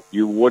 Now,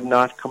 you would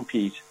not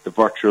compete the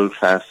virtual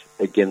class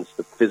against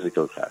the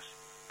physical class.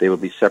 They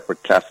would be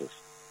separate classes.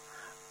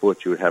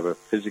 But you would have a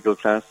physical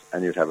class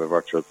and you'd have a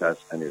virtual class,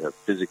 and you'd have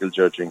physical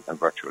judging and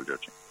virtual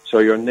judging. So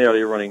you're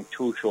nearly running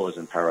 2 shows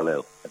in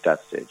parallel at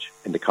that stage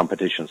in the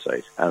competition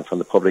side. And from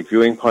the public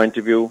viewing point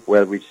of view,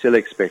 well, we still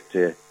expect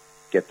to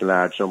get the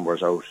large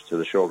numbers out to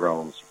the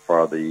showgrounds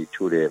for the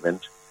 2-day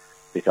event,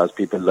 because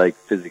people like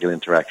physical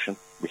interaction.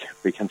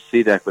 We can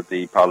see that with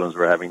the problems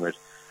we're having with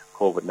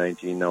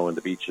COVID-19 now in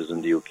the beaches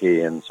in the UK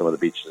and some of the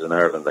beaches in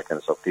Ireland, that kind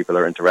of stuff. People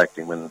are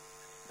interacting when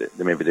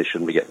maybe they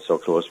shouldn't be getting so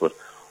close. But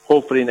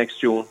hopefully next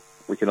June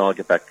we can all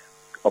get back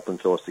up and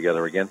close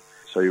together again.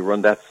 So you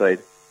run that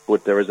side.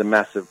 But there is a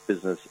massive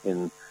business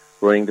in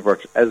running the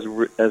virtual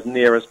as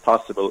near as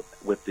possible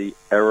with the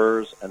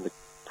errors and the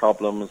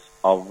problems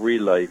of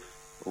real life,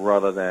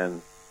 rather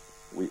than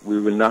we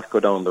will not go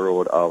down the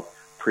road of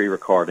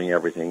pre-recording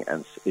everything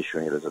and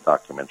issuing it as a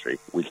documentary.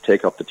 We'll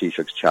take up the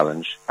Taoiseach's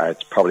challenge.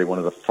 It's probably one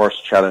of the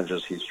first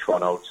challenges he's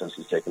thrown out since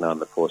he's taken on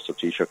the post of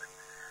Taoiseach,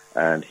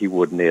 and he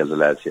would nail the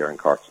lads here in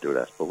Cork to do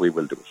that, but we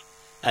will do it.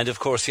 And of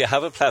course you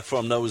have a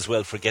platform now as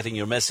well for getting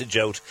your message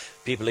out.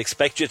 People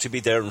expect you to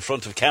be there in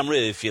front of camera,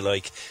 if you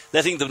like,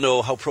 letting them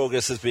know how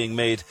progress is being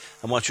made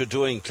and what you're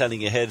doing,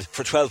 planning ahead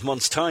for 12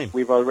 months' time.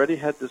 We've already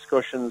had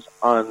discussions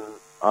on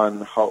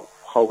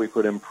how we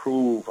could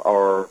improve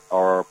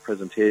our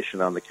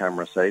presentation on the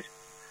camera side.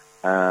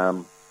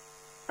 And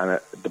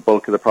the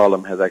bulk of the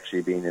problem has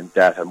actually been in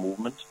data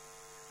movement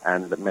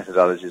and the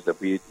methodologies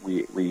that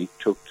we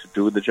took to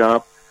do the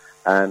job.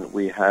 And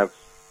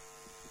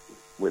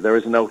there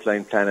is an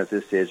outline plan at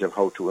this stage of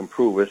how to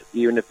improve it,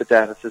 even if the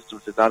data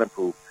systems did not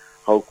improve,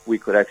 how we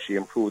could actually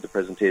improve the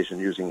presentation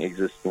using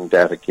existing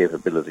data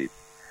capabilities.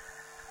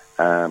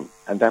 And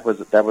that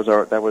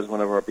was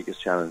one of our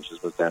biggest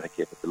challenges, was data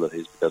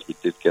capabilities, because we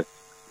did get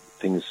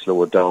things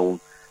slowed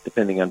down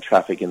depending on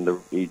traffic in the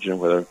region,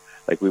 whether,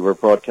 like, we were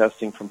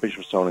broadcasting from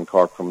Bishopstown in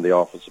Cork, from the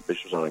office of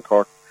Bishopstown in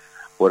Cork,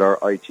 but our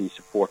IT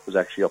support was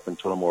actually up in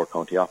Tullamore,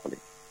 County Offaly.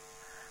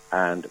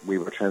 and we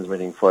were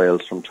transmitting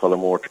files from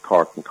Tullamore to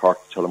Cork and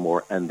Cork to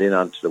Tullamore and then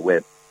onto the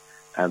web.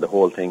 And the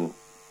whole thing,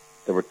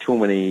 there was too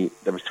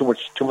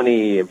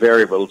many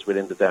variables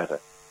within the data.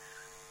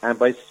 And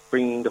by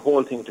bringing the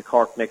whole thing to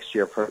Cork next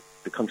year for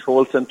the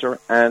control centre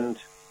and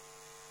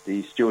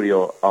the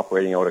studio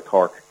operating out of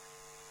Cork,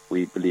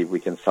 we believe we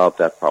can solve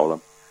that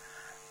problem.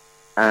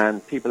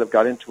 And people have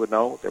got into it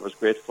now. There was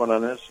great fun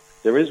on it.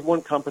 There is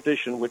one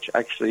competition which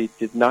actually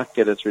did not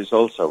get its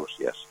results out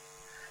yet,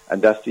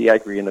 and that's the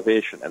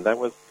Agri-Innovation. And that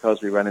was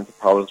because we ran into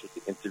problems with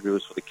the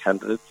interviews for the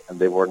candidates, and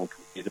they weren't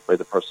completed by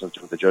the persons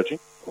doing the judging.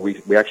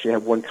 We actually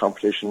have one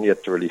competition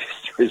yet to release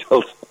the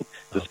results,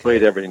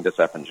 despite everything that's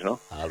happened, you know.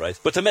 All right.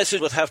 But the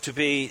message would have to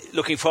be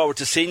looking forward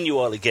to seeing you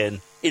all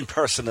again, in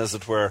person, as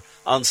it were,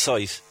 on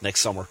site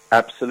next summer.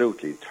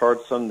 Absolutely. Third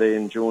Sunday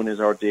in June is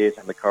our date,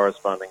 and the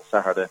corresponding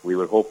Saturday. We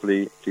will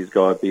hopefully, please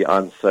God, be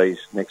on site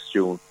next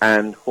June,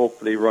 and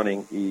hopefully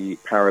running a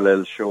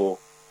parallel show,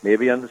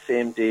 maybe on the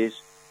same date,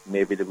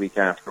 maybe the week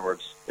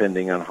afterwards,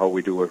 depending on how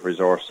we do with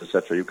resources,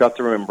 etc. You've got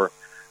to remember,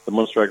 the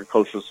Munster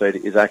Agricultural Society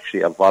is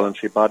actually a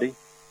voluntary body.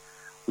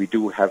 We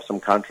do have some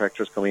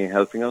contractors coming and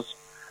helping us,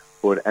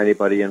 but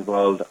anybody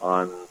involved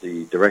on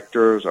the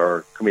directors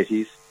or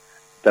committees,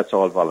 that's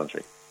all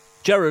voluntary.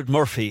 Gerard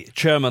Murphy,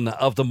 Chairman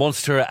of the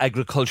Munster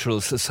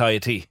Agricultural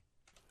Society.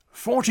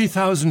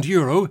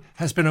 €40,000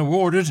 has been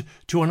awarded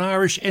to an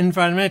Irish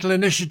environmental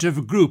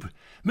initiative group.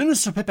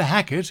 Minister Pippa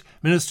Hackett,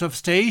 Minister of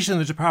State in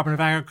the Department of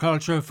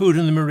Agriculture, Food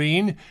and the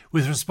Marine,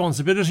 with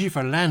responsibility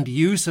for land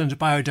use and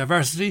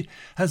biodiversity,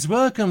 has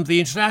welcomed the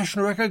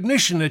international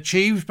recognition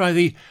achieved by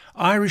the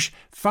Irish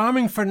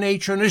Farming for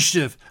Nature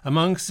initiative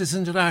amongst its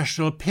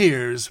international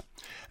peers.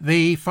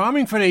 The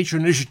Farming for Nature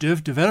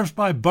initiative, developed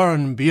by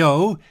Burren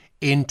Bio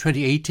in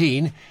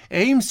 2018,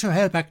 aims to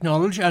help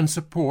acknowledge and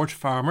support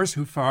farmers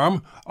who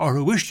farm or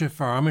who wish to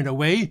farm in a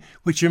way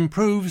which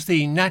improves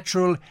the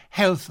natural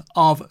health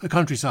of the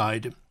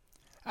countryside.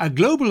 A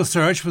global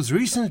search was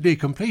recently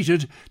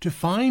completed to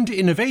find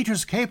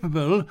innovators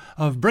capable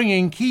of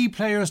bringing key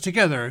players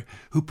together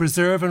who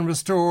preserve and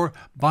restore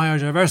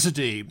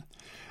biodiversity.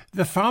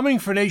 The Farming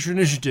for Nature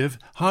initiative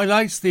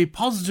highlights the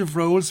positive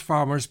roles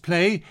farmers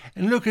play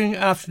in looking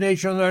after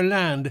nature on their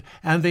land,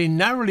 and they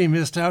narrowly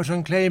missed out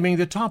on claiming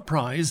the top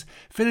prize,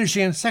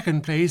 finishing in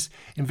second place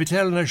in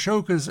Vittel and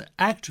Ashoka's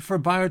Act for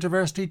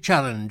Biodiversity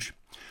Challenge.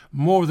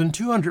 More than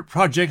 200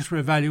 projects were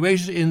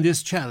evaluated in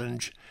this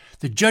challenge.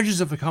 The judges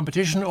of the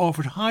competition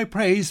offered high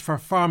praise for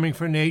Farming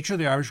for Nature,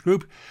 the Irish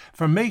group,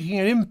 for making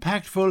an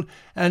impactful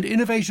and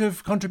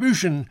innovative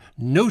contribution,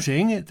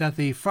 noting that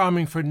the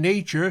Farming for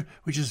Nature,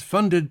 which is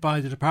funded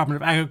by the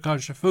Department of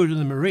Agriculture, Food and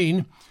the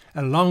Marine,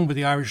 along with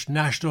the Irish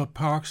National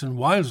Parks and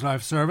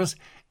Wildlife Service,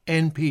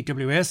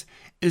 NPWS,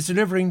 is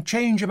delivering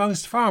change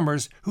amongst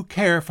farmers who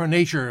care for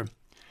nature.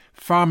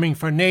 Farming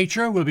for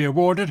Nature will be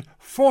awarded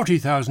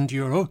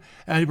 €40,000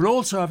 and will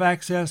also have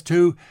access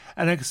to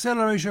an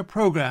accelerator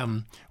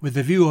programme with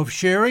the view of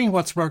sharing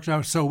what's worked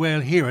out so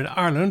well here in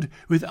Ireland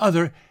with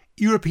other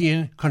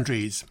European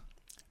countries.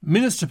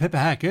 Minister Pippa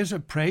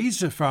Hackett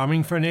praised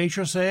Farming for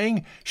Nature,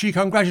 saying she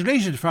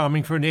congratulated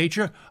Farming for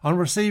Nature on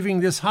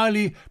receiving this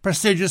highly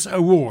prestigious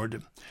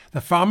award.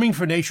 The Farming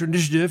for Nature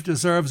initiative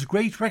deserves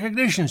great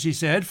recognition, she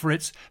said, for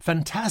its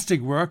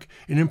fantastic work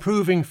in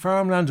improving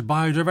farmland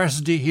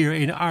biodiversity here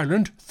in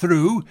Ireland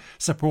through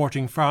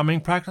supporting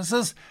farming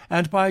practices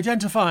and by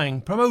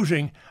identifying,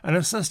 promoting and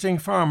assisting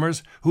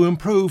farmers who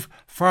improve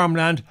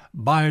farmland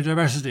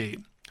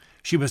biodiversity.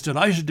 She was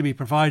delighted to be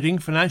providing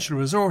financial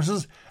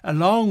resources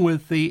along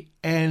with the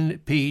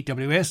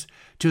NPWS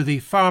to the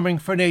Farming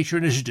for Nature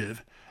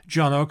initiative.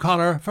 John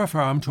O'Connor for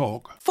Farm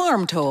Talk.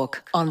 Farm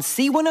Talk on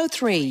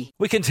C103.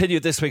 We continue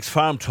this week's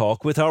Farm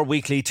Talk with our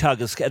weekly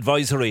Teagasc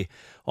advisory.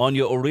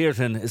 Anya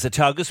O'Riordan is a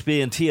Teagasc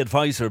B&T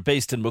advisor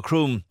based in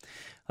Macroom.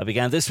 I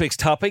began this week's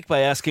topic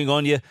by asking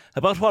Anya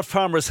about what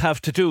farmers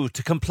have to do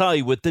to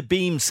comply with the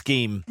BEAM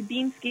scheme. The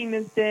BEAM scheme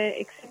is the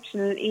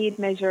Exceptional Aid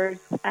Measures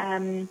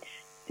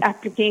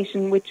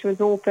application, which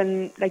was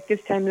open like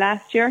this time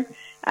last year.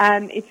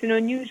 It's an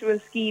unusual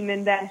scheme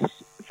in that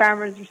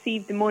farmers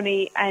receive the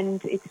money and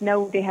it's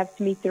now they have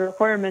to meet the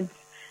requirements.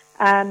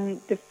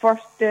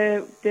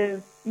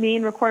 The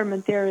main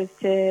requirement there is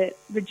to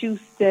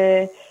reduce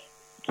the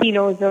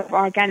kilos of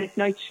organic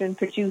nitrogen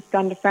produced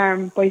on the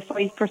farm by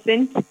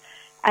 5%,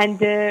 and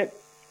the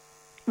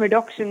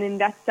reduction in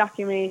that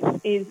stocking rate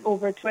is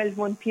over a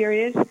 12-month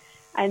period,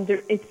 and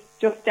it's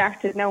just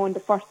started now on the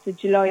 1st of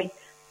July.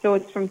 So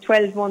it's from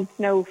 12 months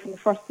now, from the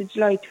 1st of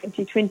July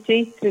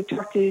 2020 to the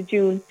 30th of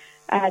June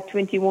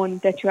 21,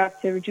 that you have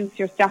to reduce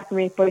your stocking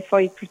rate by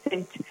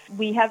 5%.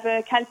 We have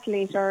a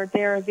calculator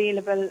there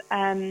available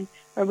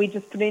where we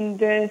just put in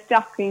the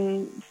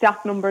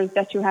stock numbers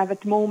that you have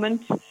at the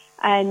moment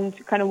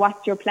and kind of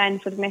what's your plan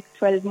for the next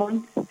 12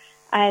 months.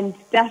 And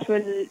that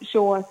will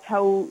show us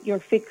how you're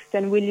fixed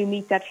and will you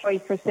meet that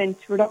 5%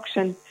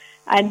 reduction.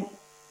 And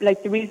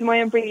like the reason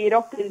why I'm bringing it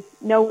up is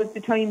now is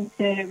the time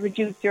to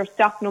reduce your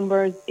stock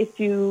numbers if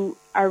you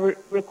are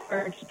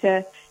required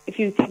to, if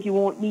you think you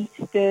won't meet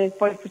the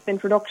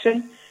 5%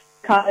 reduction,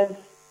 because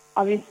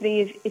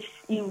obviously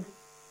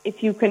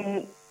if you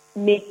can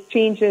make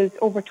changes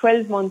over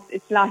 12 months,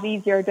 it's a lot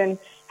easier than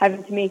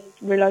having to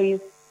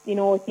realise,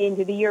 at the end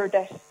of the year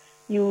that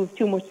you have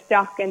too much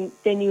stock, and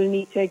then you'll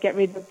need to get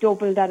rid of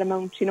double that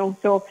amount,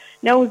 So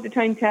now is the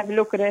time to have a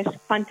look at it.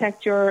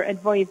 Contact your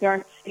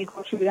advisor, and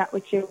go through that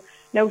with you.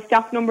 Now,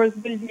 stock numbers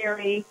will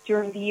vary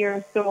during the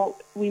year, so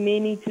we may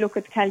need to look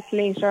at the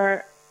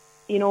calculator,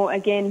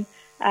 again,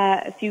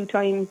 a few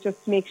times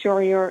just to make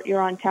sure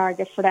you're on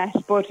target for that.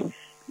 But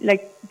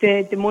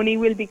the money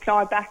will be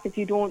clawed back if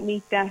you don't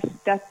meet that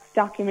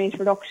stocking rate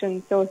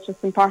reduction. So it's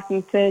just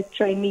important to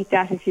try and meet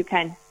that if you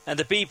can. And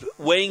the beef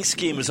weighing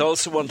scheme is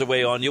also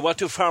underway on you. What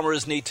do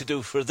farmers need to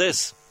do for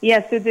this?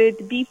 Yeah, so the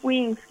beef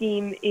weighing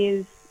scheme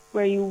is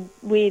where you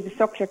weigh the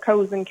suckler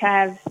cows and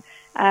calves.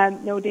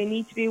 Now, they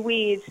need to be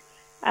weighed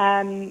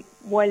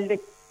while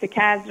the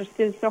calves are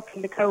still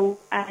sucking the cow,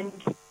 and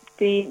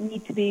they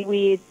need to be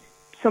weighed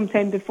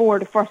sometime before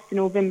the 1st of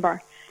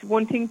November.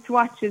 One thing to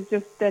watch is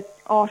just that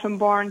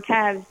autumn-born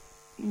calves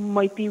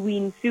might be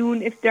weaned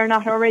soon if they're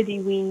not already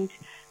weaned.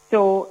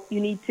 So you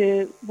need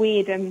to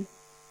weigh them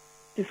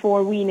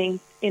before weaning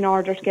in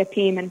order to get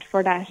payment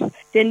for that.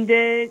 Then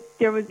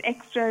there was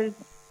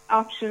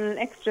optional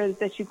extras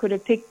that you could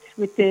have picked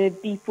with the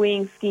beef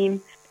weighing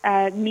scheme.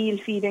 Meal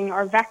feeding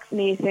or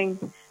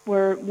vaccinating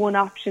were one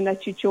option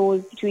that you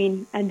chose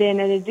between, and then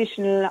an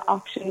additional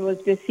option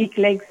was the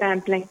fecal egg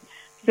sampling.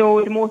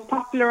 So the most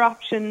popular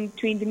option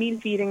between the meal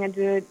feeding and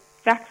the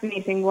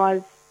vaccinating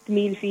was the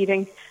meal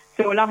feeding.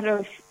 So a lot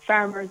of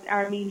farmers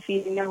are meal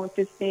feeding now at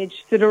this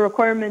stage. So the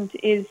requirement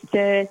is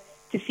to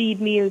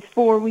feed meals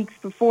 4 weeks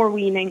before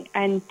weaning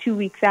and 2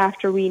 weeks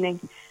after weaning.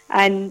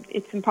 And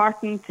it's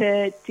important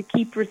to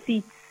keep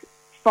receipts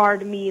for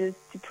the meals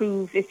to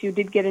prove if you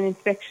did get an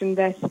inspection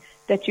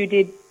that you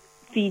did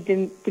feed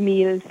the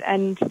meals.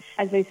 And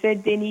as I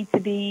said, they need to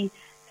be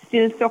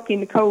still sucking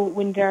the cow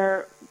when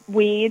they're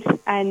weighed,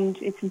 and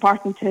it's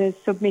important to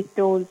submit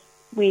those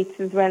weights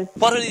as well.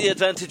 What are the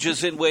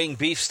advantages in weighing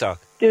beef stock?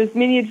 There's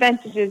many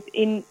advantages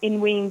in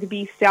weighing the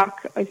beef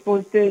stock. I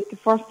suppose the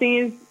first thing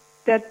is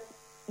that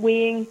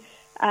weighing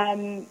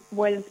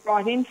was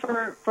brought in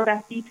for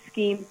that beef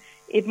scheme.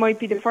 It might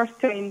be the first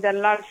time that a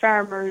lot of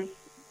farmers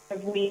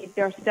have weighed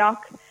their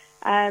stock,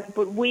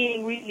 but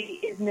weighing really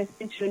is an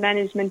essential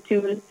management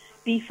tool.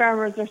 Beef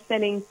farmers are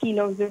selling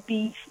kilos of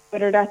beef,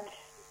 whether that's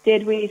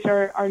dead weight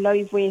or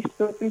live weight,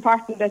 so it's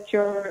important that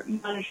you're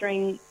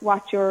monitoring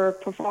what you're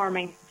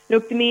performing.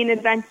 Look, the main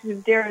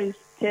advantage there is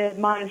to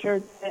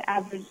monitor the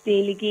average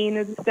daily gain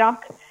of the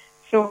stock.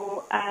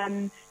 So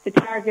the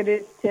target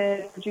is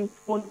to produce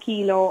 1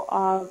 kilo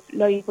of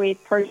live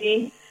weight per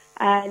day,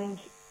 and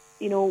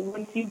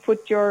once you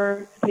put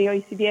the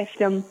ICBF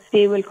them,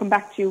 they will come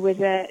back to you with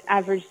an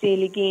average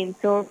daily gain.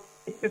 So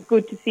it's just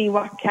good to see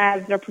what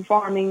calves are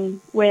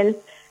performing well,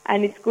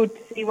 and it's good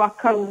to see what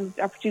cows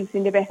are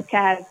producing the best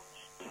calves.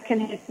 That can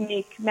help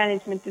make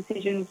management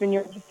decisions when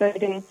you're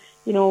deciding,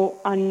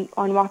 on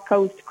what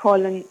cows to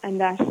cull and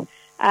that.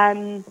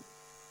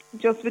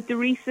 Just with the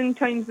recent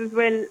times as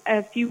well,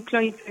 a few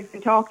clients I've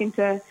been talking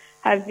to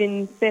have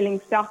been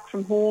selling stock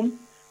from home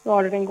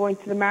rather than going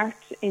to the mart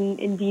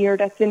in the year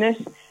that's in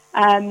it.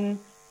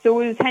 So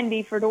it was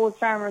handy for those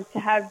farmers to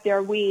have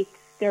their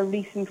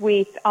recent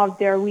weights of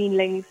their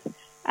weanlings,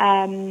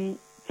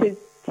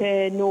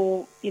 to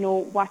know,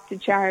 what to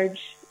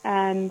charge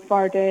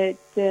for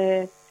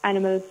the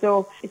animals.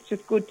 So it's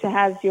just good to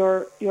have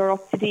your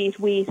up-to-date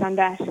weight on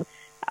that.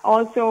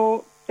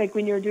 Also, like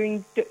when you're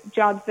doing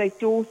jobs like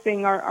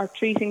dosing or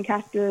treating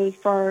cattle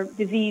for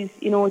disease,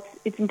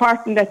 it's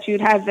important that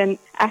you'd have an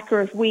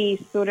accurate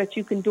weight so that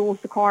you can dose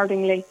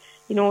accordingly.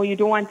 You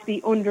don't want to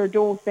be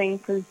under-dosing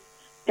because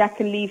that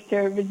can lead to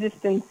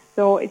resistance.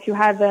 So if you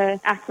have an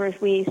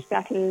accurate weight,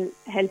 that'll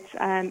help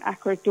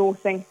accurate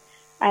dosing.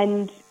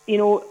 And,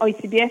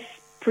 ICBF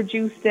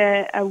produced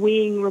a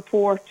weighing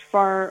report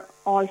for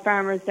all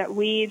farmers that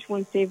weighed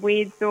once they've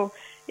weighed. So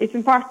it's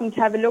important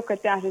to have a look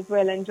at that as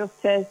well, and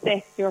just to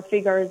assess your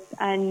figures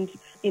and,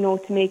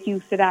 to make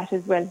use of that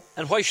as well.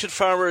 And why should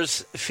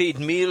farmers feed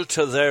meal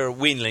to their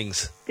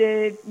weanlings?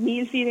 The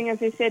meal feeding,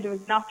 as I said, was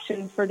an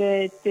option for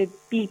the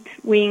beef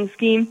weighing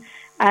scheme.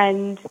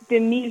 And the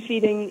meal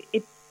feeding,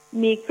 it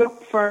makes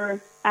up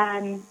for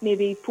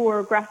maybe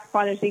poor grass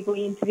quality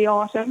going into the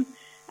autumn.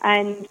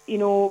 And,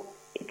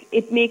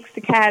 it makes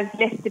the calves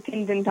less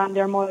dependent on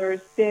their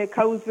mothers. The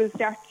cows will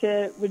start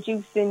to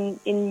reduce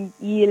in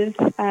yield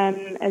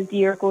as the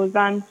year goes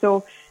on.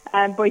 So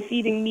by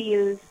feeding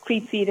meals,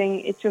 creep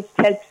feeding, it just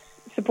helps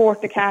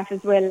support the calf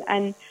as well.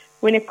 And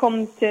when it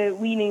comes to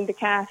weaning the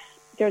calf,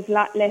 there's a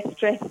lot less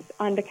stress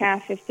on the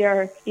calf if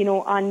they're,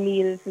 on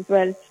meals as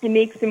well. It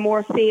makes them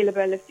more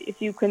saleable if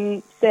you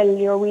can sell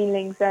your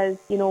weanlings as,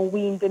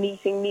 weaned and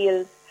eating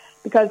meals.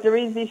 Because there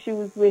is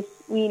issues with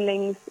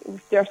weanlings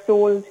if they're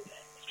sold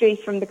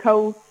straight from the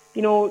cow.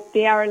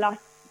 They are a lot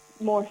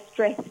more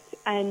stressed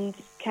and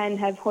can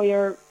have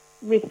higher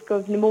risk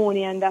of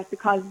pneumonia and that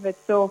because of it.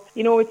 So,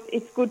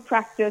 it's good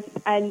practice.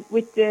 And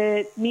with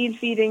the meal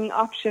feeding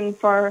option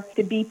for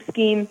the beef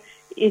scheme,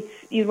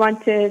 you'd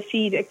want to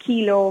feed 1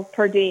 kilo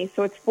per day.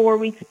 So it's 4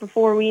 weeks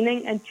before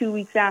weaning and 2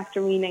 weeks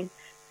after weaning.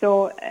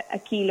 So 1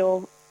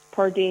 kilo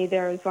per day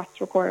there is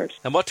what's required.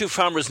 And what do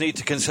farmers need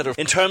to consider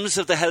in terms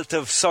of the health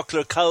of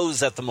suckler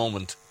cows at the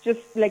moment? Just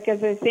like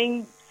as I was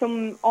saying,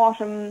 some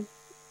autumn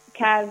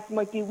calves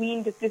might be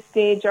weaned at this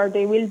stage, or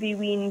they will be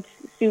weaned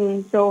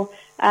soon. So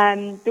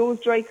those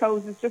dry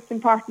cows, it's just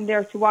important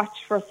there to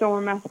watch for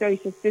summer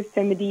mastitis this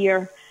time of the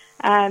year.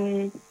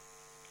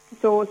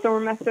 So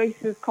summer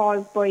mastitis is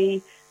caused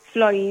by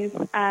flies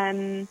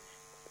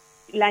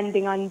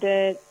landing on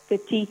the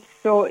teeth.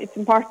 So it's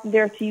important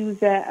there to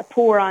use a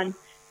pour-on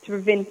to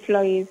prevent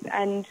flies,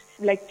 and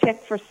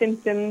check for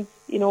symptoms,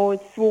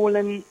 it's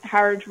swollen,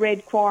 hard,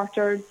 red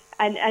quarters.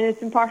 And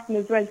it's important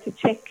as well to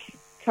check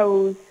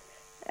cows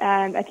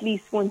at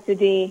least once a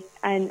day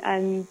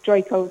and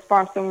dry cows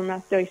for summer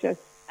mastitis.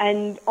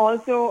 And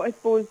also, I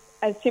suppose,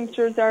 as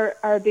temperatures are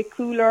a bit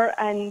cooler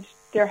and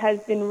there has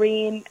been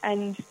rain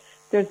and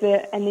there's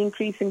an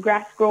increase in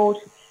grass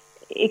growth,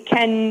 it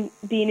can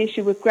be an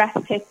issue with grass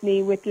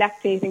tetany with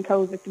lactating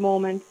cows at the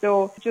moment.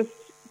 So just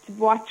to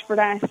watch for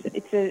that.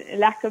 It's a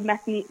lack of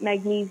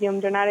magnesium.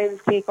 They're not able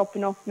to take up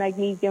enough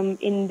magnesium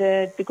in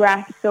the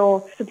grass.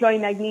 So supply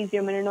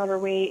magnesium in another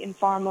way in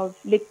form of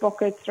lick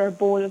buckets or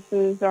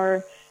boluses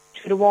or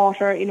through the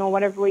water,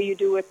 whatever way you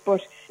do it.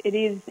 But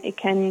it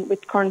can,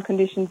 with current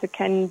conditions, it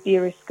can be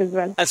a risk as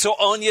well. And so,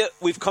 Anya,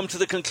 we've come to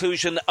the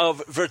conclusion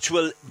of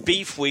Virtual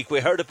Beef Week. We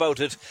heard about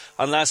it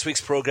on last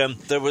week's programme.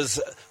 There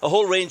was a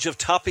whole range of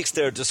topics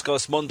there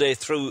discussed Monday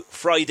through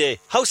Friday.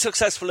 How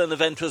successful an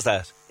event was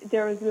that?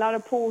 There was a lot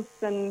of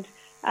posts and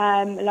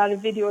a lot of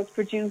videos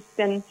produced,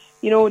 and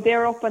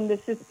they're up on the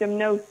system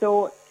now,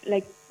 so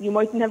you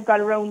mightn't have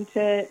got around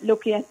to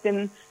looking at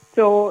them.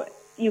 So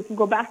you can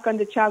go back on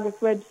the Teagasc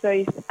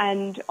website,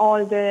 and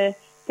all the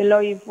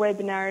live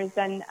webinars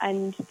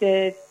and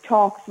the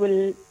talks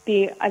will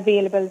be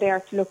available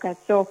there to look at.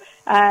 So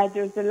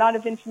there's a lot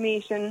of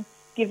information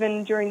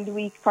given during the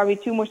week, probably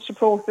too much to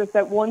process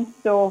at once.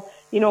 So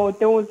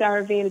those are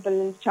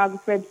available on the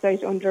Teagasc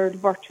website under the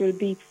Virtual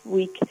Beef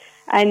Week.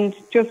 And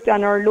just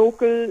on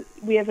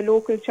we have a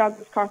local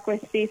Teagasc Cork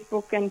West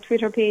Facebook and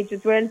Twitter page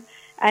as well.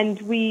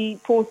 And we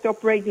post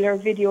up regular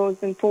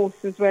videos and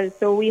posts as well.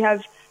 So we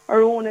have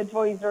our own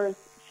advisors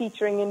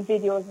featuring in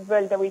videos as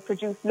well that we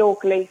produce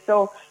locally.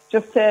 So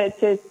just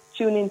to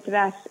tune into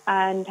that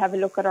and have a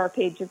look at our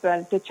page as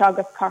well, the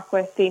Teagasc Cork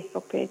West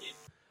Facebook page.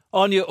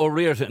 Anya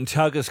O'Riordan,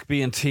 Teagasc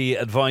B&T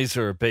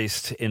advisor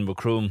based in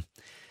Macroom.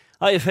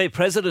 IFA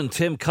President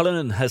Tim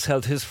Cullinan has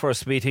held his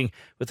first meeting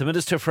with the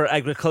Minister for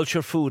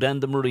Agriculture, Food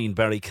and the Marine,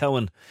 Barry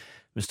Cowan.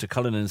 Mr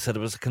Cullinan said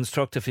it was a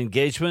constructive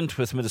engagement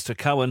with Minister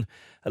Cowan,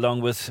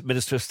 along with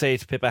Minister of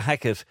State Pippa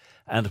Hackett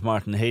and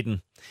Martin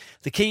Hayden.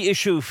 The key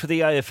issue for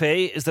the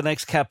IFA is the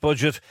next CAP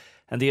budget,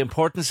 and the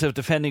importance of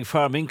defending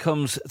farm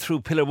incomes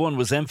through Pillar 1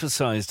 was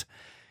emphasised.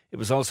 It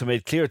was also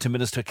made clear to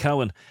Minister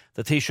Cowan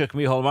that Taoiseach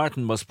Micheál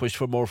Martin must push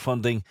for more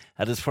funding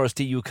at his first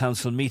EU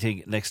Council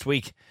meeting next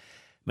week.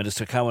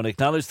 Minister Cowan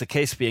acknowledged the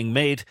case being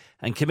made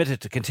and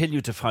committed to continue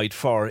to fight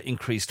for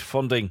increased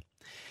funding.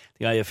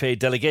 The IFA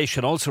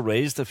delegation also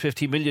raised the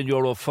 €50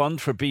 million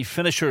fund for beef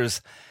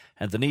finishers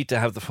and the need to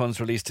have the funds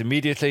released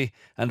immediately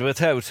and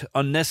without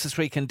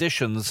unnecessary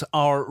conditions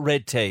or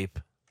red tape.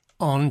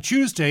 On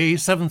Tuesday,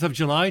 7th of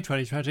July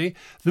 2020,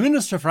 the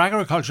Minister for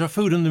Agriculture,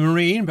 Food and the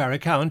Marine, Barry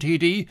Cowan,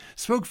 TD,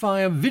 spoke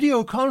via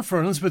video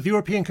conference with the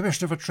European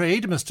Commissioner for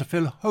Trade, Mr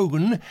Phil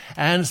Hogan,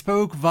 and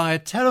spoke via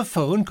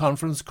telephone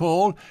conference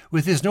call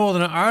with his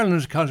Northern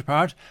Ireland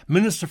counterpart,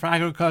 Minister for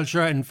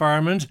Agriculture,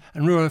 Environment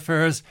and Rural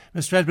Affairs,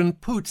 Mr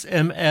Edmund Poots,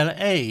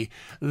 MLA.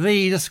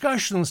 The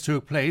discussions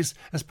took place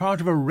as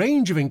part of a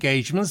range of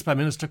engagements by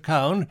Minister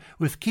Cowan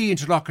with key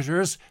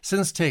interlocutors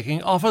since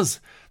taking office.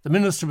 The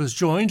Minister was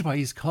joined by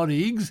his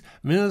colleagues,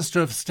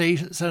 Minister of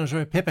State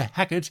Senator Pippa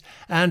Hackett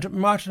and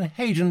Martin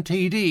Hayden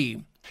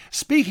TD.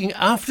 Speaking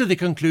after the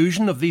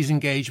conclusion of these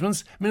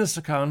engagements,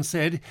 Minister Cowan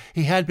said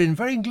he had been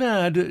very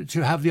glad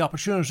to have the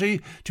opportunity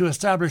to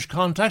establish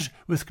contact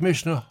with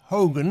Commissioner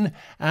Hogan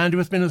and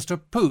with Minister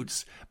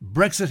Poots.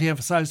 Brexit, he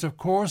emphasised, of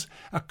course,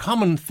 a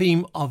common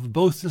theme of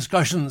both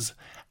discussions.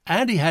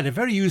 And he had a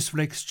very useful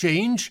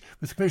exchange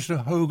with Commissioner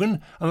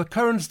Hogan on the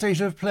current state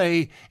of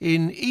play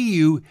in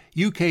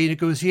EU-UK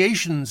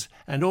negotiations,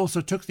 and also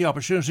took the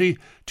opportunity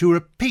to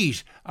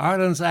repeat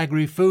Ireland's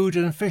agri-food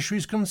and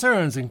fisheries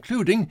concerns,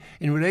 including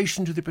in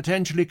relation to the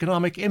potential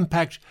economic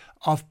impact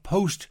of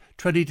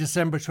post-20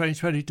 December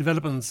 2020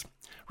 developments,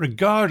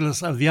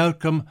 regardless of the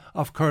outcome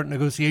of current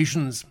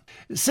negotiations.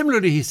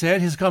 Similarly, he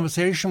said, his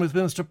conversation with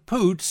Minister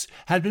Poots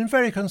had been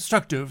very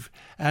constructive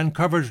and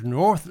covered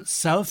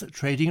North-South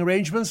trading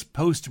arrangements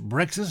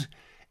post-Brexit,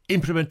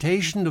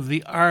 implementation of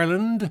the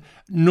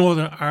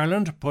Northern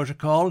Ireland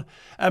Protocol,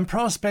 and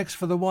prospects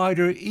for the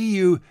wider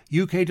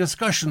EU-UK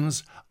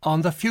discussions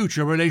on the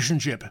future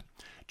relationship.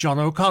 John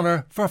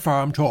O'Connor for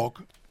Farm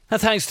Talk. And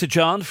thanks to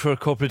John for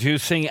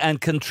co-producing and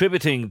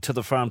contributing to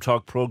the Farm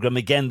Talk programme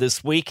again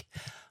this week.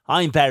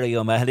 I'm Barry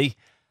O'Mahony.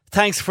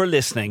 Thanks for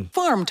listening.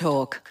 Farm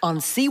Talk on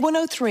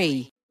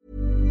C103.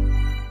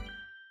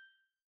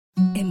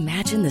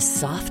 Imagine the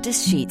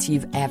softest sheets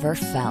you've ever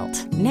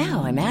felt.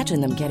 Now imagine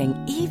them getting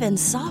even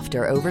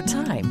softer over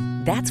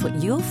time. That's what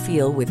you'll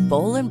feel with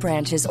Boll &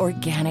 Branch's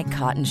organic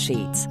cotton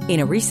sheets. In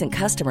a recent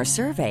customer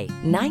survey,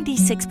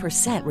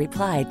 96%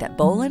 replied that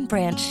Boll &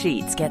 Branch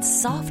sheets get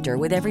softer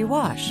with every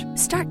wash.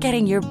 Start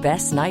getting your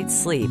best night's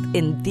sleep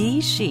in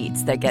these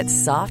sheets that get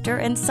softer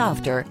and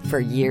softer for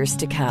years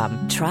to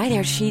come. Try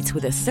their sheets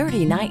with a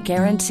 30-night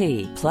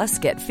guarantee. Plus,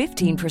 get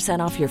 15%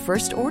 off your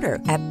first order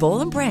at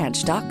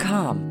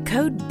bollandbranch.com.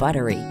 Code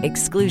BUTTERY.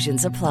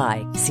 Exclusions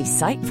apply. See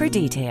site for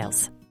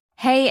details.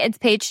 Hey, it's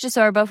Paige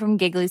DeSorbo from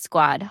Giggly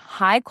Squad.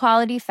 High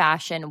quality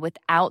fashion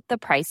without the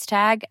price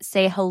tag.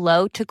 Say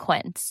hello to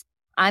Quince.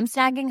 I'm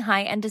snagging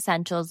high-end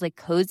essentials like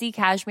cozy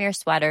cashmere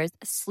sweaters,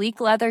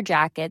 sleek leather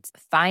jackets,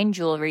 fine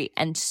jewelry,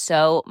 and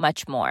so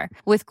much more.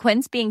 With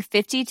Quince being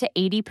 50 to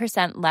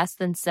 80% less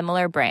than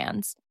similar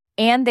brands.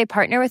 And they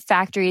partner with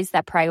factories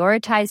that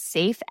prioritize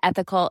safe,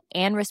 ethical,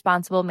 and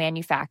responsible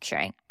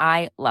manufacturing.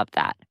 I love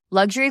that.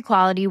 Luxury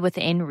quality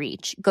within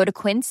reach. Go to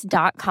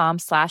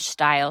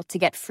quince.com/style to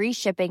get free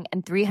shipping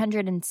and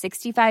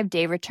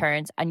 365-day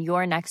returns on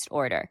your next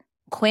order.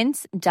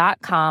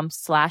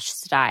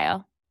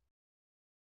 Quince.com/style.